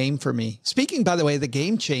changed the game for me. Speaking, by the way, the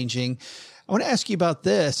game changing, I want to ask you about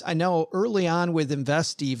this. I know early on with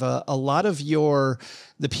Invest Diva, a lot of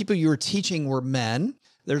the people you were teaching were men.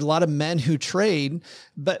 There's a lot of men who trade,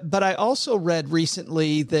 but I also read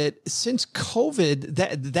recently that since COVID,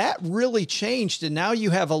 that really changed. And now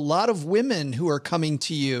you have a lot of women who are coming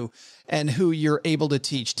to you and who you're able to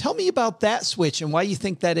teach. Tell me about that switch and why you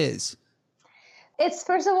think that is. It's,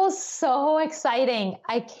 first of all, so exciting.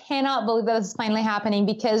 I cannot believe that this is finally happening,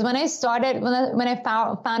 because when I started, when I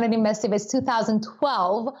founded Invest Diva, it's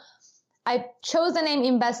 2012. I chose the name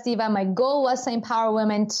Invest Diva. My goal was to empower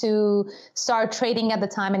women to start trading at the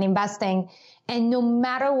time and investing. And no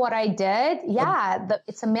matter what I did,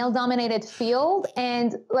 it's a male-dominated field.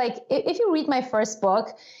 And like, if you read my first book,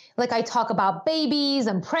 like I talk about babies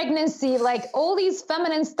and pregnancy, like all these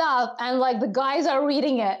feminine stuff, and like the guys are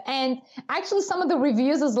reading it. And actually, some of the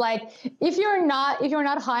reviews is like, if you're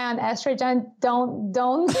not high on estrogen, don't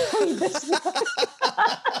read this book.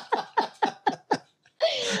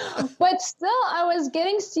 But still, I was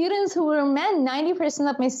getting students who were men. 90%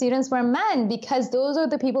 of my students were men, because those are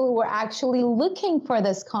the people who were actually looking for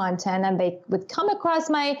this content, and they would come across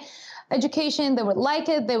my education. They would like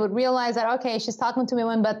it. They would realize that, okay, she's talking to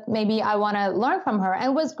women, but maybe I want to learn from her. And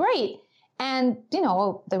it was great. And, you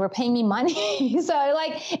know, they were paying me money. So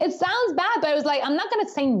like, it sounds bad, but I was like, I'm not going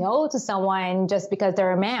to say no to someone just because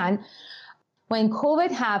they're a man. When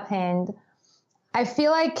COVID happened, I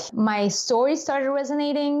feel like my story started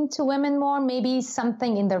resonating to women more. Maybe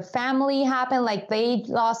something in their family happened, like they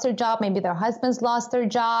lost their job. Maybe their husbands lost their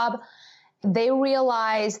job. They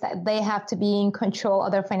realized that they have to be in control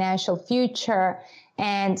of their financial future.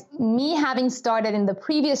 And me having started in the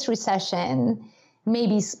previous recession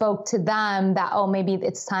maybe spoke to them that, oh, maybe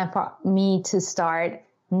it's time for me to start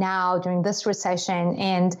now during this recession.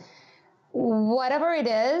 And whatever it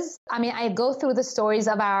is, I mean, I go through the stories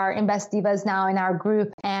of our Invest Divas now in our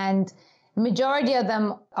group, and majority of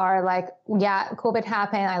them are like, yeah, COVID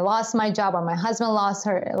happened. I lost my job, or my husband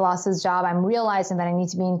lost his job. I'm realizing that I need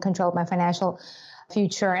to be in control of my financial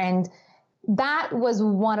future. And that was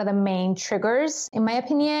one of the main triggers, in my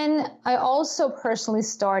opinion. I also personally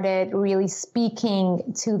started really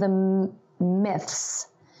speaking to the myths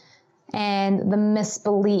and the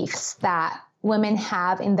misbeliefs that women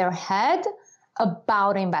have in their head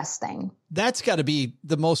about investing. That's got to be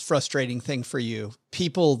the most frustrating thing for you.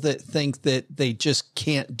 People that think that they just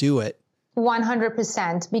can't do it.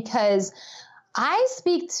 100%, because I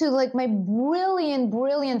speak to like my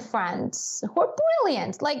brilliant friends who are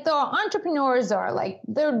brilliant. Like they're entrepreneurs, or like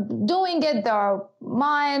they're doing it. They're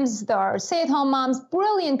moms, they're stay-at-home moms,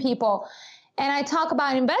 brilliant people. And I talk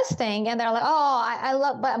about investing, and they're like, oh, I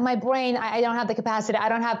love, but my brain, I don't have the capacity. I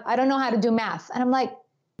don't know how to do math. And I'm like,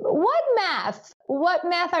 what math? What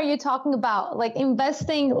math are you talking about? Like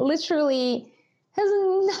investing literally has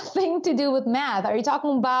nothing to do with math. Are you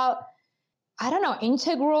talking about, I don't know,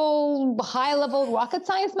 integral, high level rocket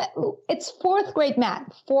science math? It's fourth grade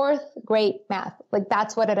math. Like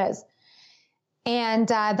that's what it is. And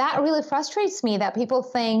that really frustrates me, that people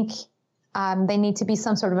think they need to be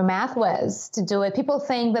some sort of a math whiz to do it. People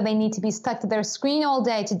think that they need to be stuck to their screen all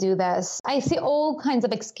day to do this. I see all kinds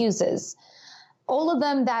of excuses, all of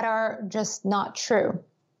them that are just not true.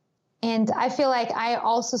 And I feel like I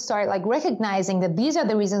also started like recognizing that these are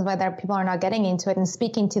the reasons why people are not getting into it, and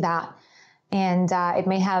speaking to that. And it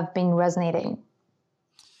may have been resonating.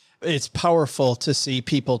 It's powerful to see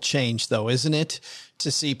people change, though, isn't it?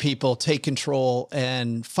 To see people take control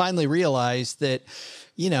and finally realize that,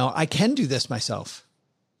 you know, I can do this myself.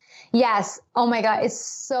 Yes. Oh my God. It's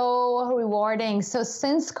so rewarding. So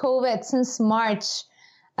since COVID, since March,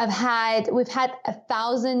 we've had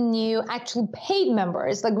 1,000 new actual paid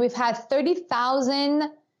members. Like we've had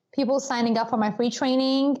 30,000 people signing up for my free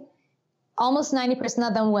training, almost 90%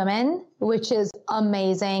 of them women, which is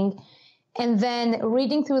amazing. And then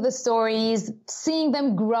reading through the stories, seeing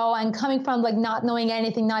them grow, and coming from like not knowing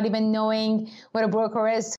anything, not even knowing what a broker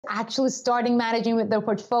is, actually starting managing with their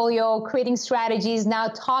portfolio, creating strategies, now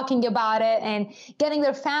talking about it and getting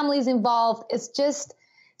their families involved. It's just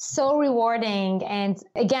so rewarding. And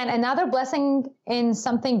again, another blessing in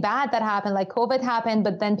something bad that happened, like COVID happened,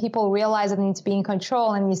 but then people realize that they need to be in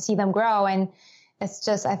control, and you see them grow. And it's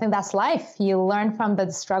just, I think that's life. You learn from the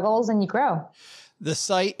struggles and you grow. The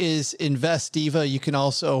site is Invest Diva. You can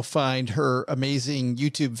also find her amazing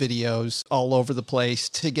YouTube videos all over the place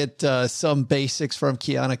to get some basics from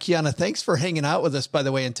Kiana. Kiana, thanks for hanging out with us, by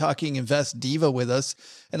the way, and talking Invest Diva with us,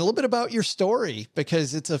 and a little bit about your story,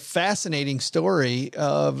 because it's a fascinating story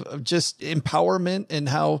of just empowerment and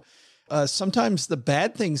how sometimes the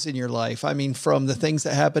bad things in your life, I mean, from the things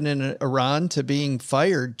that happened in Iran to being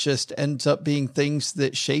fired, just ends up being things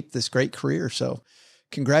that shape this great career. So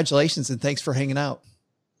congratulations, and thanks for hanging out.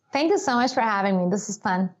 Thank you so much for having me. This is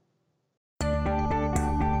fun.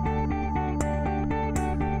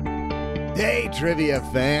 Hey, trivia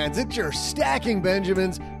fans, it's your Stacking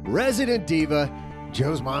Benjamins resident diva,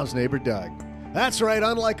 Joe's mom's neighbor, Doug. That's right,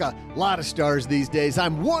 unlike a lot of stars these days,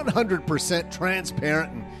 I'm 100%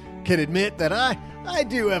 transparent and can admit that I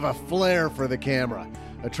do have a flair for the camera,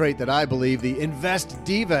 a trait that I believe the Invest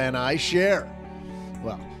Diva and I share.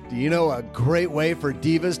 Well, Do you know a great way for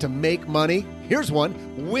divas to make money? Here's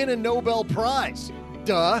one: win a Nobel Prize.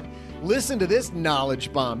 Duh. Listen to this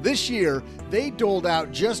knowledge bomb. This year, they doled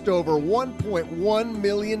out just over $1.1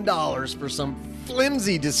 million for some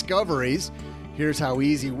flimsy discoveries. Here's how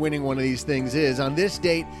easy winning one of these things is. On this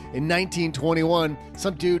date in 1921,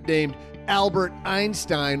 some dude named Albert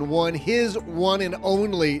Einstein won his one and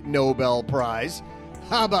only Nobel Prize.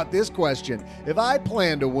 How about this question? If I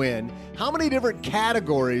plan to win, how many different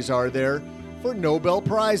categories are there for Nobel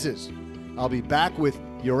Prizes? I'll be back with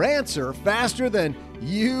your answer faster than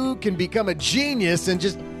you can become a genius and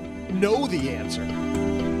just know the answer.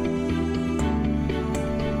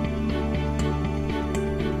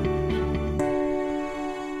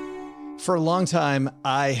 For a long time,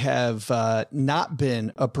 I have not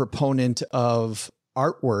been a proponent of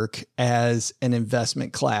artwork as an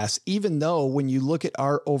investment class, even though when you look at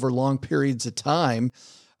art over long periods of time,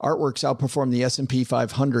 artworks outperformed the S&P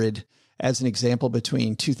 500 as an example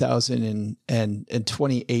between 2000 and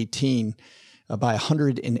 2018 by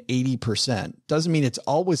 180%. Doesn't mean it's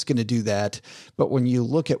always going to do that, but when you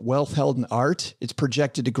look at wealth held in art, it's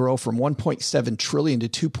projected to grow from 1.7 trillion to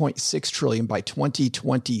 2.6 trillion by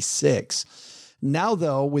 2026. Now,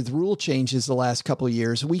 though, with rule changes the last couple of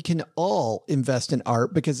years, we can all invest in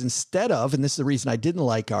art because instead of, and this is the reason I didn't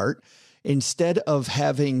like art, instead of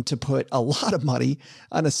having to put a lot of money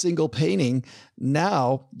on a single painting,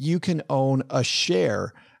 now you can own a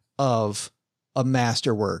share of a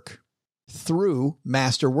masterwork through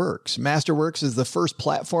Masterworks. Masterworks is the first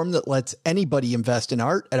platform that lets anybody invest in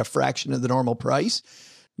art at a fraction of the normal price.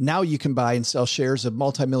 Now you can buy and sell shares of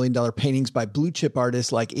multi-million-dollar paintings by blue chip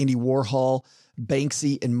artists like Andy Warhol,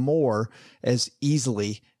 Banksy, and more as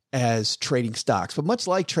easily as trading stocks. But much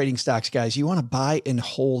like trading stocks, guys, you want to buy and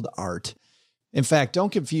hold art. In fact,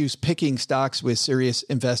 don't confuse picking stocks with serious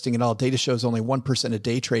investing at all. Data shows only 1% of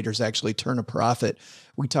day traders actually turn a profit.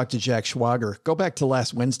 We talked to Jack Schwager. Go back to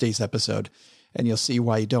last Wednesday's episode and you'll see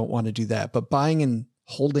why you don't want to do that. But buying and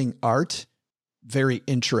holding art, very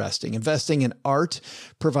interesting. Investing in art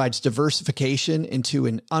provides diversification into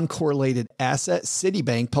an uncorrelated asset.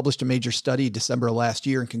 Citibank published a major study December of last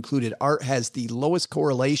year and concluded art has the lowest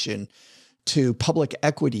correlation to public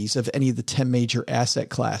equities of any of the 10 major asset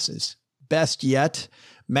classes. Best yet,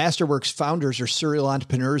 Masterworks founders are serial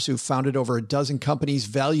entrepreneurs who founded over a dozen companies,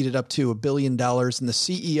 valued at up to $1 billion. And the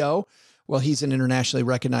CEO, well, he's an internationally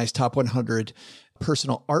recognized top 100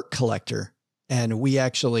 personal art collector. And we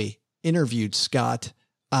actually interviewed Scott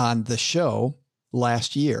on the show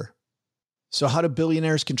last year. So how do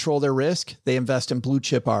billionaires control their risk? They invest in blue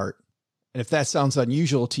chip art. And if that sounds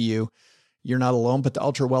unusual to you, you're not alone, but the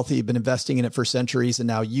ultra wealthy have been investing in it for centuries, and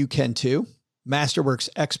now you can too. Masterworks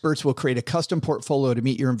experts will create a custom portfolio to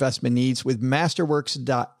meet your investment needs. With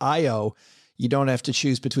Masterworks.io, you don't have to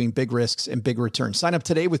choose between big risks and big returns. Sign up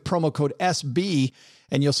today with promo code SB,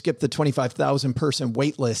 and you'll skip the 25,000 person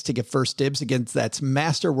wait list to get first dibs. Again, that's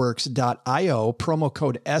Masterworks.io, promo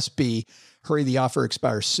code SB. Hurry, the offer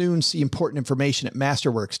expires soon. See important information at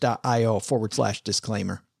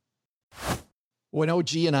Masterworks.io/disclaimer. When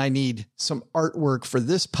OG and I need some artwork for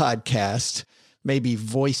this podcast, maybe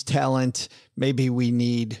voice talent, maybe we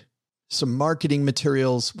need some marketing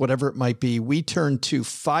materials, whatever it might be, we turn to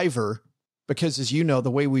Fiverr because, as you know, the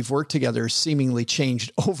way we've worked together has seemingly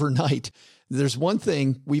changed overnight. There's one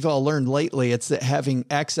thing we've all learned lately. It's that having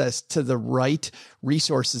access to the right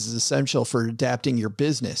resources is essential for adapting your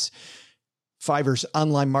business. Fiverr's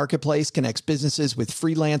online marketplace connects businesses with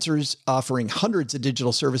freelancers, offering hundreds of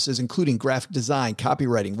digital services, including graphic design,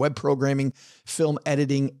 copywriting, web programming, film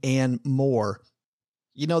editing, and more.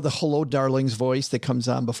 You know the hello, darlings voice that comes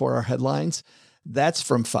on before our headlines? That's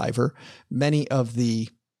from Fiverr. Many of the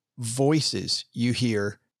voices you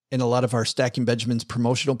hear in a lot of our Stacking Benjamins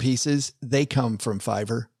promotional pieces, they come from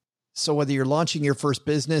Fiverr. So whether you're launching your first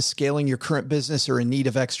business, scaling your current business, or in need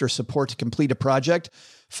of extra support to complete a project,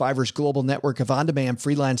 Fiverr's global network of on-demand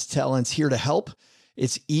freelance talent's here to help.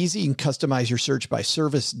 It's easy. You can customize your search by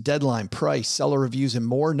service, deadline, price, seller reviews, and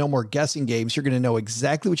more. No more guessing games. You're going to know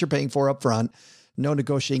exactly what you're paying for up front. No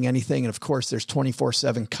negotiating anything. And of course, there's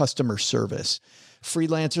 24/7 customer service.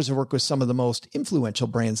 Freelancers have worked with some of the most influential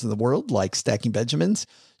brands in the world, like Stacking Benjamins.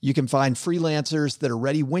 You can find freelancers that are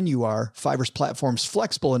ready when you are. Fiverr's platform's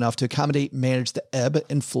flexible enough to accommodate and manage the ebb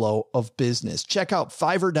and flow of business. Check out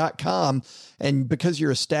Fiverr.com. And because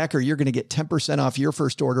you're a stacker, you're going to get 10% off your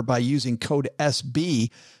first order by using code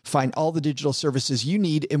SB. Find all the digital services you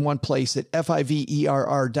need in one place at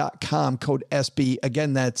Fiverr.com, code SB.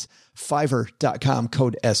 Again, that's Fiverr.com,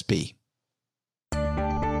 code SB.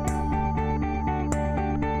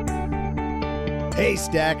 Hey,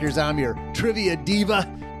 Stackers, I'm your trivia diva,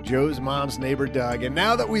 Joe's mom's neighbor, Doug. And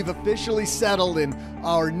now that we've officially settled in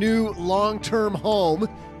our new long-term home,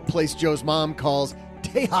 a place Joe's mom calls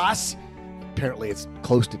Tejas, apparently it's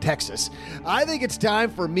close to Texas, I think it's time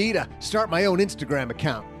for me to start my own Instagram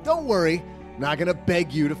account. Don't worry, I'm not going to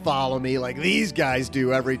beg you to follow me like these guys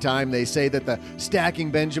do every time they say that the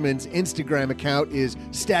Stacking Benjamins Instagram account is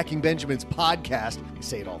Stacking Benjamins Podcast. I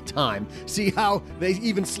say it all the time. See how they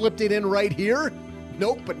even slipped it in right here?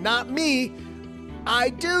 Nope, but not me. I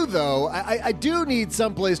do, though. I do need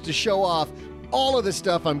someplace to show off all of the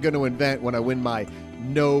stuff I'm going to invent when I win my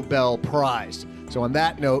Nobel Prize. So on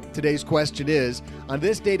that note, today's question is, on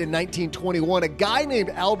this date in 1921, a guy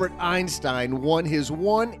named Albert Einstein won his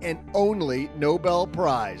one and only Nobel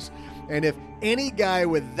Prize. And if any guy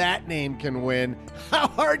with that name can win, how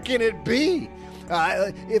hard can it be?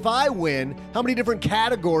 If I win, how many different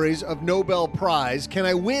categories of Nobel Prize can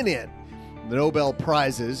I win in? The Nobel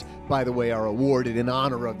Prizes, by the way, are awarded in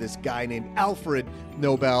honor of this guy named Alfred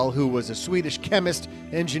Nobel, who was a Swedish chemist,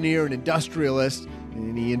 engineer, and industrialist,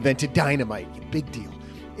 and he invented dynamite. Big deal.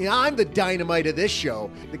 I'm the dynamite of this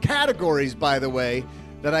show. The categories, by the way,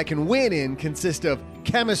 that I can win in consist of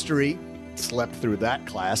chemistry, slept through that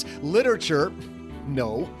class, literature,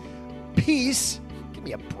 no, peace, give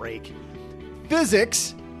me a break,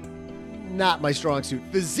 physics, not my strong suit,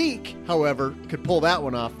 physique, however, could pull that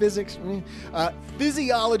one off, physics,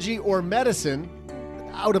 physiology or medicine,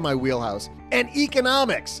 out of my wheelhouse, and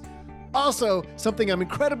economics. Also, something I'm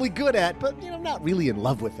incredibly good at, but, not really in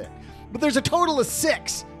love with it. But there's a total of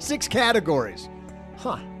six categories.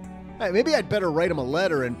 Huh. Hey, maybe I'd better write them a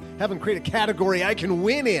letter and have them create a category I can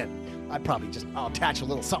win in. I'll attach a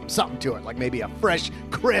little something to it, like maybe a fresh,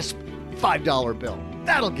 crisp $5 bill.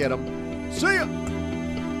 That'll get them. See ya!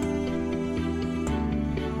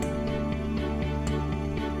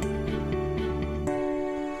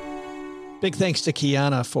 Big thanks to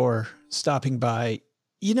Kiana for stopping by.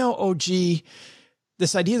 OG,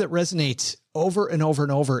 this idea that resonates over and over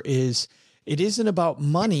and over is it isn't about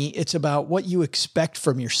money. It's about what you expect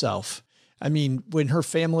from yourself. I mean, when her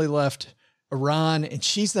family left Iran and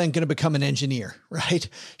she's then going to become an engineer, right?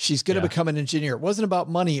 She's going to become an engineer. It wasn't about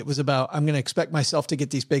money. It was about, I'm going to expect myself to get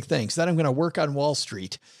these big things. Then I'm going to work on Wall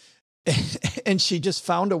Street. And she just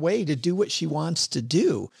found a way to do what she wants to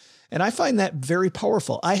do. And I find that very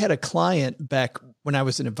powerful. I had a client back when I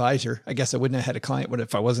was an advisor. I guess I wouldn't have had a client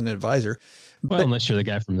if I wasn't an advisor. Well, unless you're the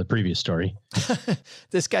guy from the previous story.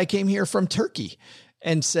 This guy came here from Turkey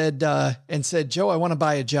and said, Joe, I want to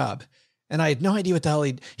buy a job. And I had no idea what the hell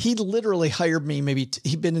he literally hired me. Maybe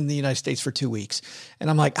he'd been in the United States for 2 weeks. And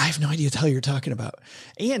I'm like, I have no idea what the hell you're talking about.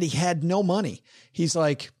 And he had no money. He's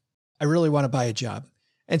like, I really want to buy a job.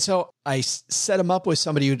 And so I set him up with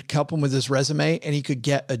somebody who'd help him with his resume and he could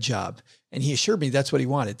get a job. And he assured me that's what he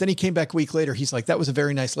wanted. Then he came back a week later. He's like, that was a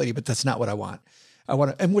very nice lady, but that's not what I want.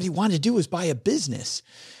 And what he wanted to do was buy a business.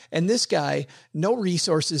 And this guy, no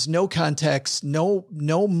resources, no contacts, no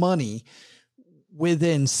money,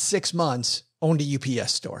 within 6 months owned a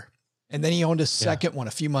UPS store. And then he owned a second one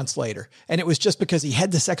a few months later. And it was just because he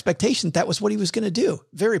had this expectation that was what he was going to do.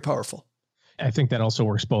 Very powerful. I think that also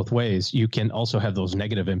works both ways. You can also have those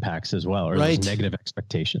negative impacts as well, or those negative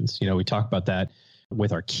expectations. We talk about that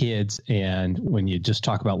with our kids. And when you just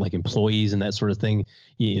talk about like employees and that sort of thing,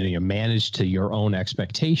 you manage to your own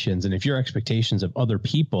expectations. And if your expectations of other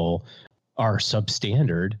people are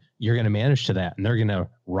substandard, you're going to manage to that and they're going to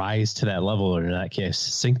rise to that level, or in that case,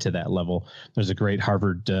 sink to that level. There's a great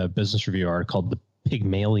Harvard Business Review article called The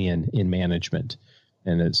Pygmalion in Management.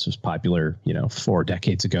 And this was popular, 4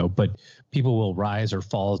 decades ago, but people will rise or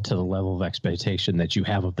fall to the level of expectation that you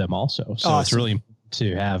have of them also. So It's really important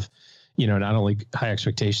to have, not only high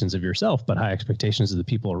expectations of yourself, but high expectations of the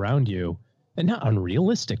people around you, and not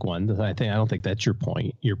unrealistic ones. I don't think that's your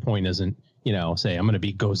point. Your point isn't, say I'm going to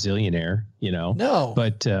be gazillionaire, No,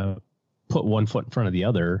 but put one foot in front of the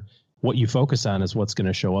other. What you focus on is what's going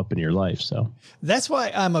to show up in your life. So that's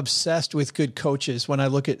why I'm obsessed with good coaches. When I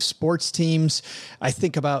look at sports teams, I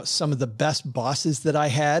think about some of the best bosses that I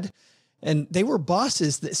had, and they were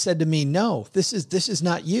bosses that said to me, no, this is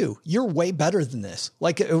not you. You're way better than this.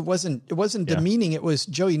 Like it wasn't demeaning. It was,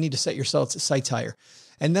 Joe, you need to set your sights higher.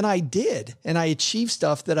 And then I did, and I achieved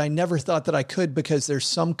stuff that I never thought that I could because there's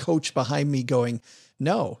some coach behind me going,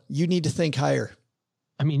 no, you need to think higher.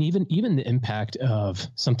 I mean, even the impact of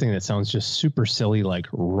something that sounds just super silly, like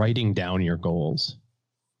writing down your goals,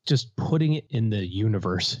 just putting it in the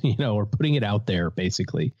universe, or putting it out there.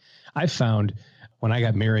 Basically, I found when I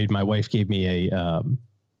got married, my wife gave me a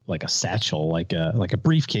like a satchel, like a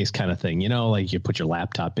briefcase kind of thing, like you put your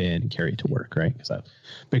laptop in and carry it to work, right? Because I'm a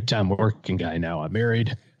big time working guy now. I'm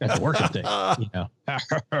married. That's a working thing,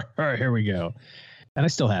 Here we go. And I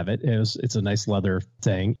still have it. It's a nice leather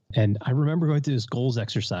thing. And I remember going through this goals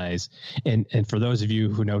exercise. And for those of you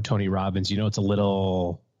who know Tony Robbins, it's a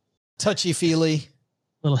little touchy-feely,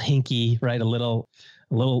 a little hinky, right? A little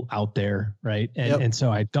out there, right? And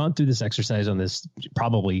so I'd gone through this exercise on this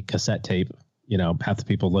probably cassette tape. Half the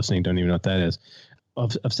people listening don't even know what that is,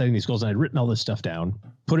 of setting these goals. And I'd written all this stuff down,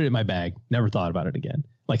 put it in my bag, never thought about it again.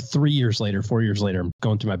 Like 4 years later, I'm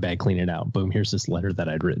going through my bag, cleaning it out. Boom, here's this letter that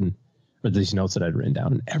I'd written, or these notes that I'd written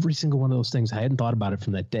down. And every single one of those things, I hadn't thought about it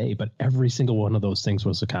from that day, but every single one of those things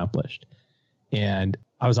was accomplished. And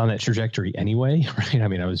I was on that trajectory anyway, right? I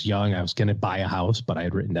mean, I was young. I was going to buy a house, but I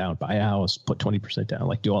had written down, buy a house, put 20% down,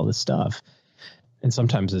 like do all this stuff. And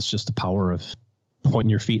sometimes it's just the power of pointing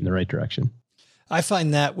your feet in the right direction. I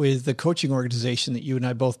find that with the coaching organization that you and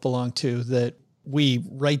I both belong to, that we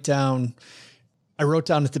write down, I wrote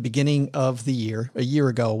down at the beginning of the year, a year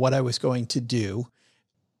ago, what I was going to do.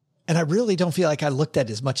 And I really don't feel like I looked at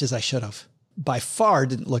it as much as I should have. By far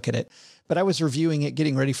didn't look at it, but I was reviewing it,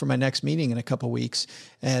 getting ready for my next meeting in a couple of weeks.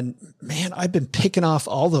 And man, I've been picking off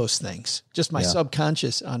all those things, just my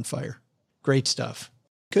subconscious on fire. Great stuff.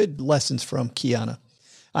 Good lessons from Kiana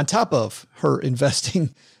on top of her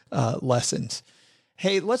investing lessons.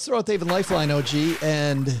 Hey, let's throw out the Haven Lifeline, OG,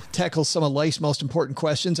 and tackle some of life's most important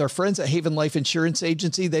questions. Our friends at Haven Life Insurance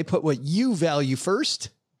Agency, they put what you value first.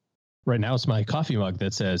 Right now, it's my coffee mug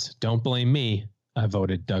that says, "Don't blame me. I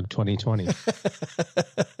voted Doug 2020.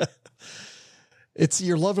 It's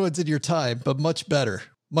your loved ones in your time, but much better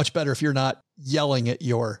if you're not yelling at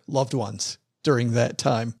your loved ones during that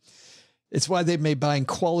time. It's why they've made buying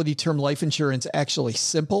quality term life insurance actually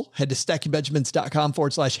simple. Head to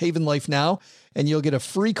stackingbenjamins.com/Haven Life now, and you'll get a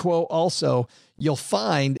free quote. Also, you'll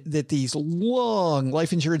find that these long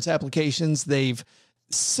life insurance applications, they've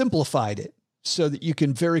simplified it so that you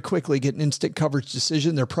can very quickly get an instant coverage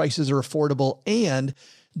decision. Their prices are affordable and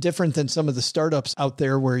different than some of the startups out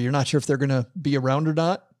there where you're not sure if they're going to be around or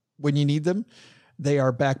not when you need them. They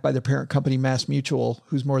are backed by their parent company, Mass Mutual,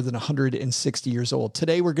 who's more than 160 years old.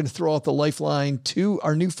 Today, we're going to throw out the lifeline to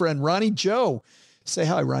our new friend, Ronnie Joe. Say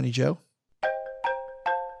hi, Ronnie Joe.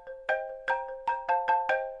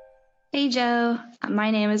 Hey, Joe.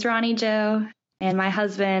 My name is Ronnie Joe, and my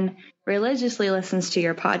husband religiously listens to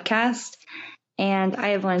your podcast, and I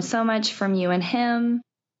have learned so much from you and him.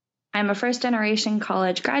 I'm a first-generation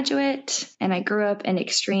college graduate, and I grew up in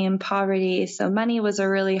extreme poverty, so money was a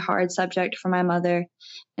really hard subject for my mother,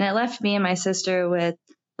 and it left me and my sister with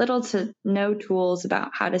little to no tools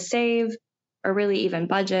about how to save or really even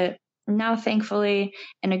budget. Now, thankfully,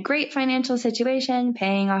 in a great financial situation,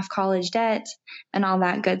 paying off college debt and all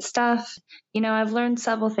that good stuff, I've learned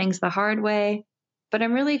several things the hard way, but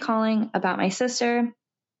I'm really calling about my sister.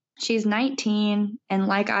 She's 19 and,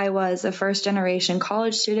 like I was, a first-generation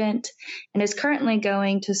college student and is currently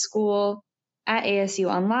going to school at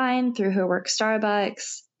ASU online through her work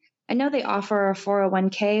Starbucks. I know they offer a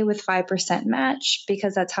 401k with 5% match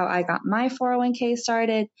because that's how I got my 401k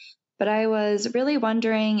started, but I was really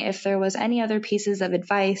wondering if there was any other pieces of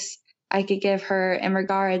advice I could give her in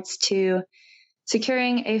regards to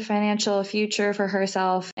securing a financial future for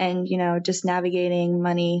herself and, just navigating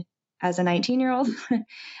money as a 19-year-old.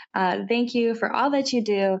 Thank you for all that you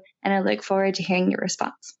do, and I look forward to hearing your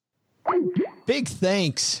response. Big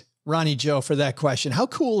thanks, Ronnie Joe, for that question. How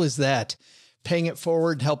cool is that? Paying it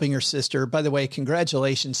forward, helping your sister. By the way,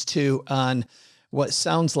 congratulations too on what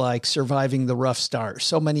sounds like surviving the rough start.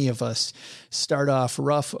 So many of us start off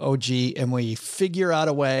rough, OG, and we figure out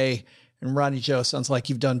a way. And Ronnie Joe, sounds like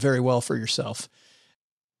you've done very well for yourself.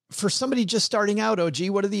 For somebody just starting out, OG,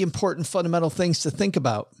 what are the important fundamental things to think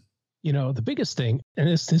about? The biggest thing, and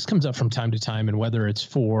this comes up from time to time, and whether it's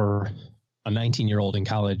for a 19-year-old in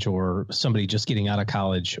college or somebody just getting out of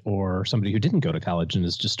college or somebody who didn't go to college and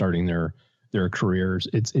is just starting their careers,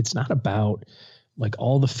 it's not about like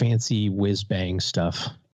all the fancy whiz bang stuff.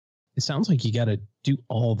 It sounds like you got to do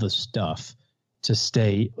all the stuff to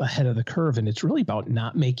stay ahead of the curve. And it's really about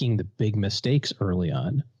not making the big mistakes early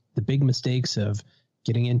on, the big mistakes of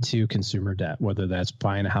getting into consumer debt, whether that's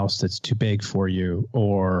buying a house that's too big for you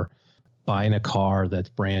or buying a car that's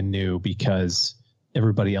brand new because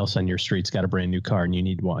everybody else on your street's got a brand new car and you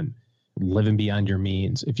need one, living beyond your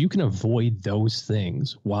means. If you can avoid those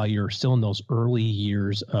things while you're still in those early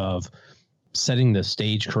years of setting the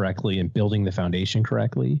stage correctly and building the foundation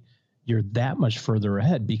correctly, you're that much further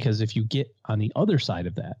ahead. Because if you get on the other side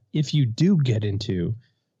of that, if you do get into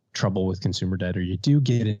trouble with consumer debt or you do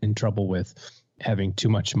get in trouble with having too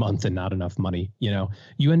much month and not enough money.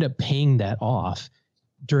 You end up paying that off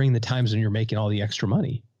during the times when you're making all the extra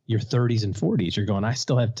money, your 30s and 40s. You're going, I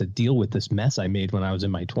still have to deal with this mess I made when I was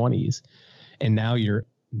in my 20s. And now you're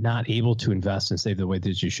not able to invest and save the way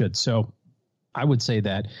that you should. So I would say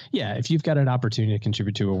that, yeah, if you've got an opportunity to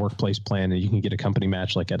contribute to a workplace plan and you can get a company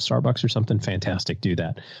match like at Starbucks or something, fantastic, do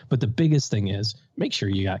that. But the biggest thing is make sure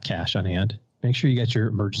you got cash on hand. Make sure you got your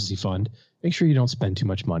emergency fund. Make sure you don't spend too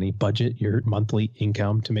much money. Budget your monthly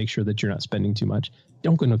income to make sure that you're not spending too much.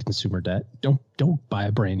 Don't go into consumer debt. Don't buy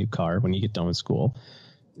a brand new car when you get done with school.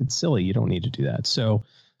 It's silly. You don't need to do that. So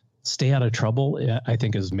stay out of trouble, I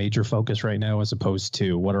think, is major focus right now, as opposed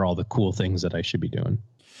to what are all the cool things that I should be doing.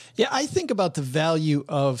 Yeah, I think about the value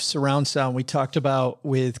of surround sound. We talked about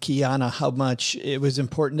with Kiana how much it was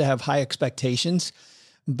important to have high expectations,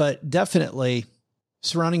 but definitely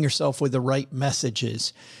surrounding yourself with the right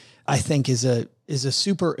messages, I think is a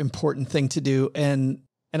super important thing to do. And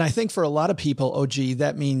I think for a lot of people, OG,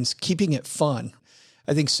 that means keeping it fun.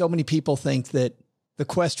 I think so many people think that the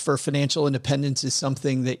quest for financial independence is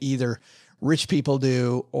something that either rich people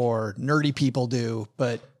do or nerdy people do,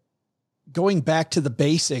 but going back to the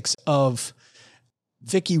basics of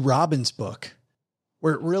Vicki Robbins' book,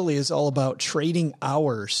 where it really is all about trading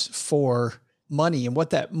hours for money and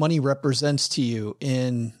what that money represents to you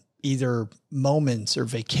in either moments or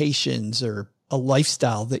vacations or a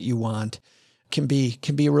lifestyle that you want, can be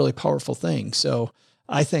a really powerful thing. So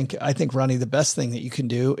I think, Ronnie, the best thing that you can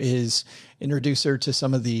do is introduce her to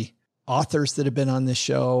some of the authors that have been on this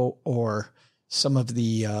show or some of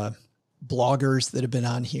the bloggers that have been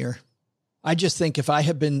on here. I just think if I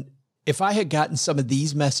had gotten some of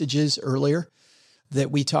these messages earlier that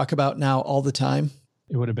we talk about now all the time,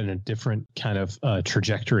 it would have been a different kind of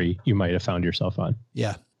trajectory you might have found yourself on.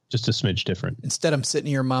 Yeah. Just a smidge different. Instead, I'm sitting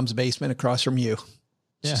in your mom's basement across from you.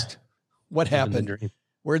 Yeah. Just, what happened?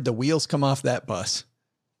 Where'd the wheels come off that bus?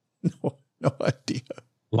 No idea.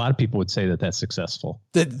 A lot of people would say that that's successful.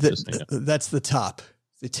 That's the top,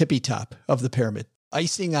 the tippy top of the pyramid.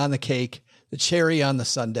 Icing on the cake, the cherry on the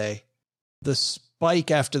sundae, the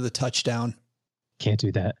spike after the touchdown. Can't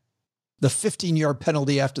do that. The 15-yard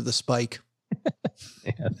penalty after the spike.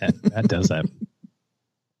 Yeah, that does happen.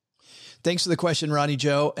 Thanks for the question, Ronnie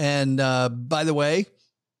Joe. And by the way,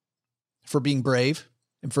 for being brave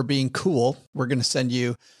and for being cool, we're going to send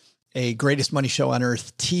you a Greatest Money Show on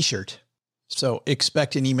Earth t-shirt. So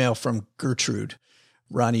expect an email from Gertrude,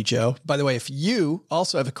 Ronnie Joe. By the way, if you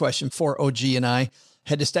also have a question for OG and I,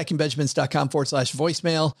 head to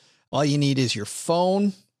stackingbenjamins.com/voicemail. All you need is your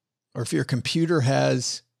phone, or if your computer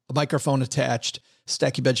has a microphone attached,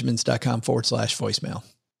 stackingbenjamins.com/voicemail.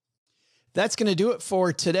 That's going to do it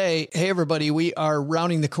for today. Hey, everybody, we are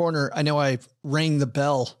rounding the corner. I know I rang the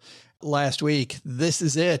bell last week. This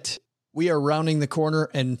is it. We are rounding the corner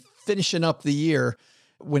and finishing up the year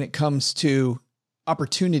when it comes to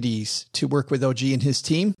opportunities to work with OG and his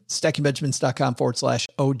team.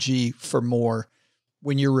 stackingbenjamins.com/OG for more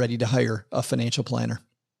when you're ready to hire a financial planner.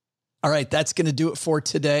 All right, that's going to do it for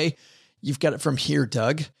today. You've got it from here,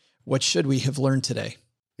 Doug. What should we have learned today?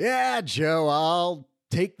 Yeah, Joe, I'll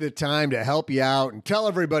take the time to help you out and tell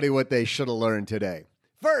everybody what they should have learned today.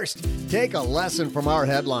 First, take a lesson from our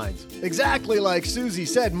headlines. Exactly like Susie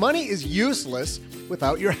said, money is useless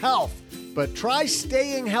without your health. But try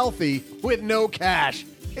staying healthy with no cash.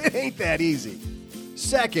 It ain't that easy.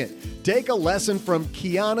 Second, take a lesson from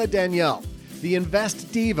Kiana Danial, the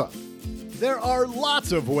Invest Diva. There are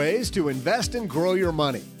lots of ways to invest and grow your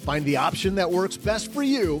money. Find the option that works best for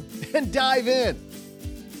you and dive in.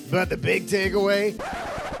 But the big takeaway,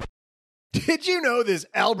 did you know this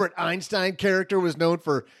Albert Einstein character was known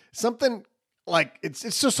for something like, it's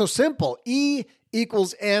just so simple. E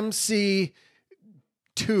equals MC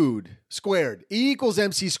squared. E equals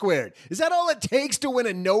MC squared. Is that all it takes to win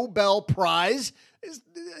a Nobel Prize?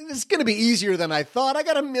 It's going to be easier than I thought. I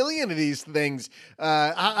got a million of these things.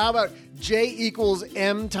 How about J equals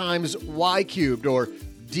M times Y cubed, or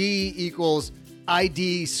D equals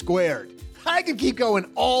ID squared? I could keep going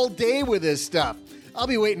all day with this stuff. I'll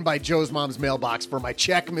be waiting by Joe's mom's mailbox for my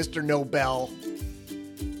check, Mr. Nobel.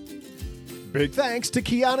 Big thanks to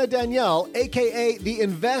Kiana Danial, a.k.a. the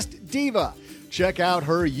Invest Diva. Check out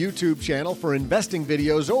her YouTube channel for investing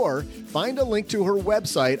videos or find a link to her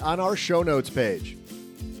website on our show notes page.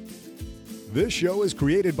 This show is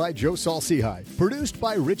created by Joe Saul-Sehy, produced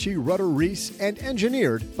by Richie Rutter-Reese, and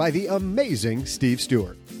engineered by the amazing Steve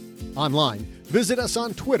Stewart. Online, visit us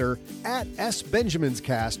on Twitter at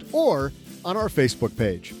SBenjaminsCast or on our Facebook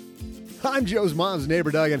page. I'm Joe's mom's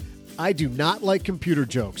neighbor, Doug, and I do not like computer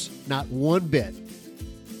jokes, not one bit.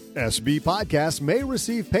 SB Podcasts may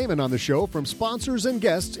receive payment on the show from sponsors and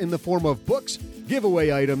guests in the form of books,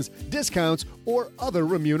 giveaway items, discounts, or other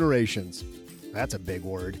remunerations. That's a big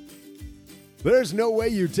word. There's no way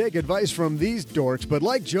you take advice from these dorks, but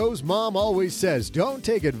like Joe's mom always says, don't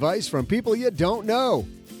take advice from people you don't know.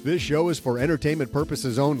 This show is for entertainment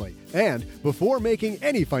purposes only, and before making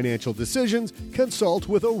any financial decisions, consult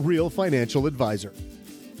with a real financial advisor.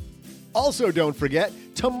 Also, don't forget,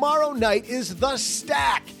 tomorrow night is The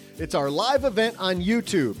Stack. It's our live event on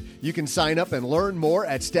YouTube. You can sign up and learn more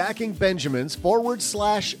at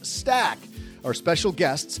stackingbenjamins.com/stack. Our special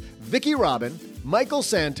guests, Vicki Robin, Michael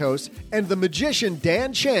Santos, and the magician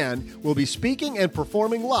Dan Chan will be speaking and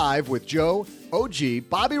performing live with Joe, OG,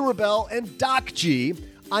 Bobby Rebel, and Doc G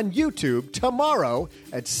on YouTube tomorrow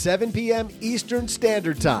at 7 p.m. Eastern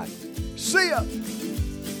Standard Time. See ya!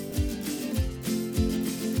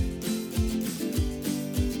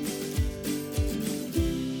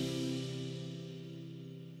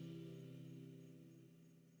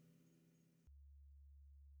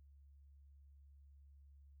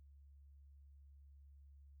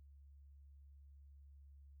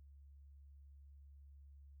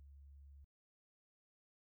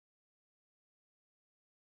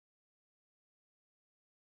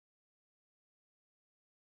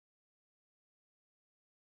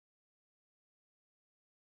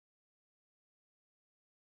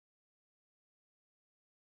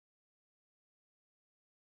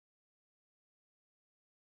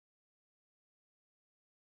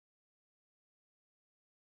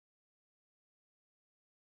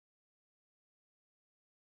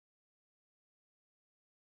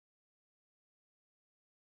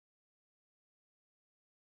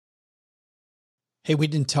 Hey, we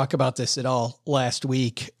didn't talk about this at all last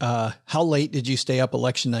week. How late did you stay up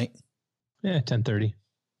election night? Yeah, 10:30.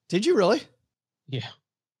 Did you really? Yeah.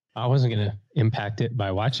 I wasn't going to impact it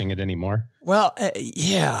by watching it anymore. Well,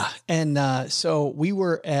 yeah. And so we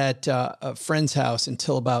were at a friend's house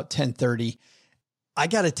until about 10:30. I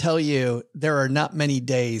got to tell you, there are not many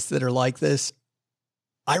days that are like this.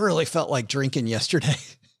 I really felt like drinking yesterday.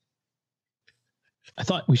 I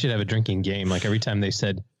thought we should have a drinking game. Like every time they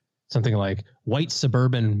said something like white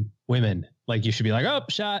suburban women, like you should be like, oh,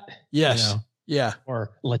 shot. Yes. You know? Yeah.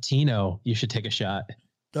 Or Latino, you should take a shot.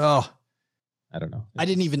 Oh, I don't know. I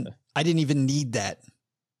didn't even need that.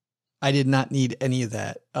 I did not need any of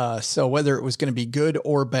that. So whether it was going to be good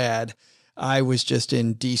or bad, I was just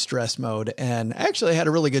in de-stress mode and actually had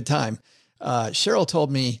a really good time. Cheryl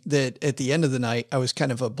told me that at the end of the night, I was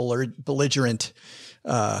kind of a belligerent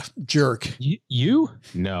jerk. You?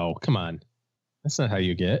 No, come on. That's not how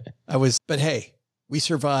you get. But hey, we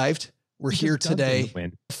survived. We're here today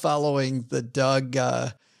following the Doug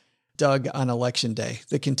on election day,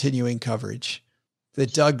 the continuing coverage.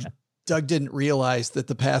 That Doug didn't realize that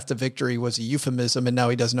the path to victory was a euphemism, and now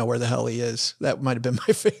he doesn't know where the hell he is. That might have been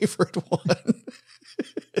my favorite one.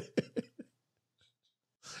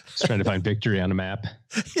 Just trying to find victory on a map.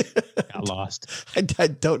 Got lost. I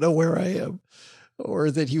don't know where I am. Or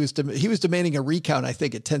that he was demanding a recount, I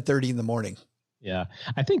think, at 10:30 in the morning. Yeah.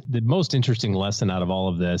 I think the most interesting lesson out of all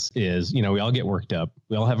of this is, we all get worked up.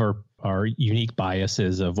 We all have our unique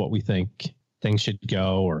biases of what we think things should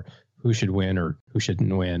go or who should win or who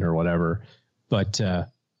shouldn't win or whatever. But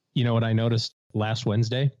you know what I noticed last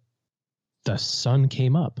Wednesday? The sun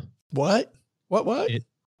came up. What?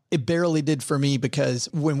 It barely did for me because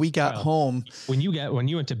when we got home, when you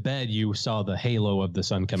went to bed, you saw the halo of the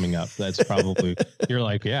sun coming up. That's probably, you're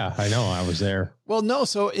like, yeah, I know, I was there. Well, no.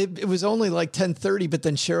 So it was only like 10:30, but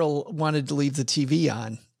then Cheryl wanted to leave the TV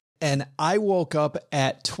on and I woke up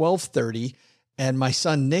at 12:30 and my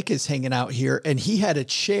son, Nick, is hanging out here and he had a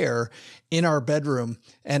chair in our bedroom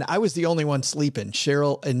and I was the only one sleeping.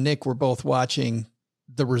 Cheryl and Nick were both watching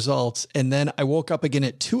the results. And then I woke up again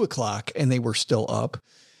at 2:00 and they were still up.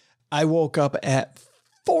 I woke up at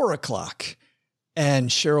 4:00 and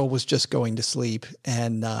Cheryl was just going to sleep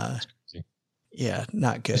and, yeah,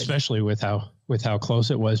 not good. Especially with how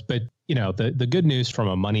close it was. But the good news from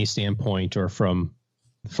a money standpoint or from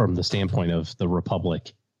the standpoint of the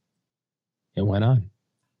Republic, it went on.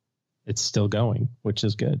 It's still going, which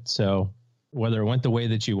is good. So whether it went the way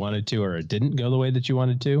that you wanted to, or it didn't go the way that you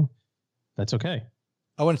wanted to, that's okay.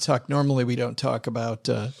 I want to talk. Normally we don't talk about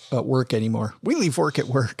work anymore. We leave work at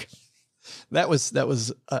work. That was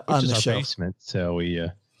on the show. Basement, so we.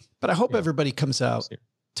 But I hope everybody comes out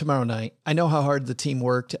tomorrow night. I know how hard the team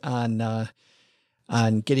worked on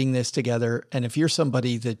getting this together. And if you're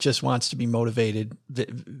somebody that just wants to be motivated,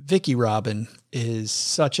 Vicki Robin is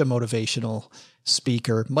such a motivational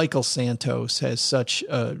speaker. Michael Santos has such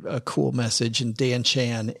a cool message, and Dan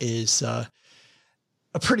Chan is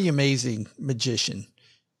a pretty amazing magician.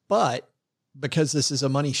 But because this is a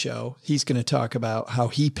money show, he's going to talk about how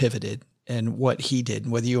he pivoted and what he did,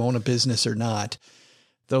 and whether you own a business or not.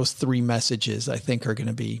 Those 3 messages I think are going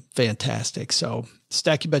to be fantastic. So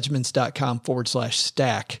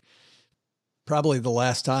stackingbenjamins.com/stack. Probably the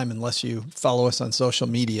last time, unless you follow us on social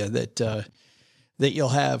media, that you'll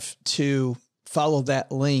have to follow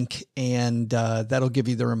that link, and that'll give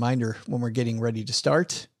you the reminder when we're getting ready to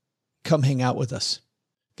start. Come hang out with us.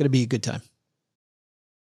 Going to be a good time.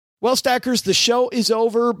 Well, Stackers, the show is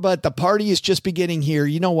over, but the party is just beginning here.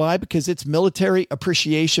 You know why? Because it's Military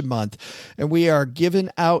Appreciation Month, and we are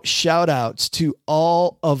giving out shout outs to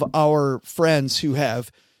all of our friends who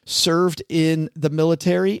have served in the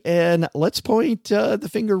military. And let's point the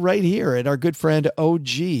finger right here at our good friend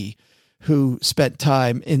OG, who spent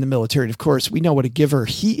time in the military. And of course, we know what a giver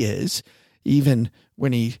he is, even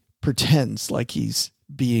when he pretends like he's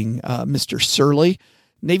being Mr. Surly.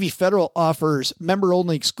 Navy Federal offers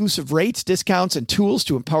member-only exclusive rates, discounts, and tools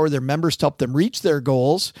to empower their members to help them reach their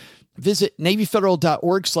goals. Visit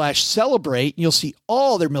NavyFederal.org/celebrate, and you'll see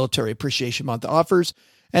all their Military Appreciation Month offers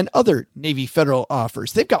and other Navy Federal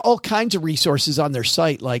offers. They've got all kinds of resources on their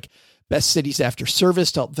site, like best cities after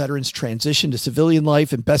service to help veterans transition to civilian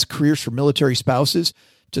life, and best careers for military spouses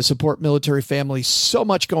to support military families. So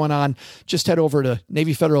much going on. Just head over to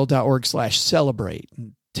NavyFederal.org/celebrate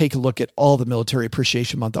and take a look at all the Military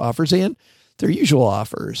Appreciation Month offers and their usual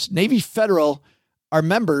offers. Navy Federal, our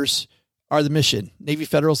members are the mission. Navy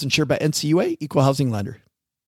Federal is insured by NCUA, Equal Housing Lender.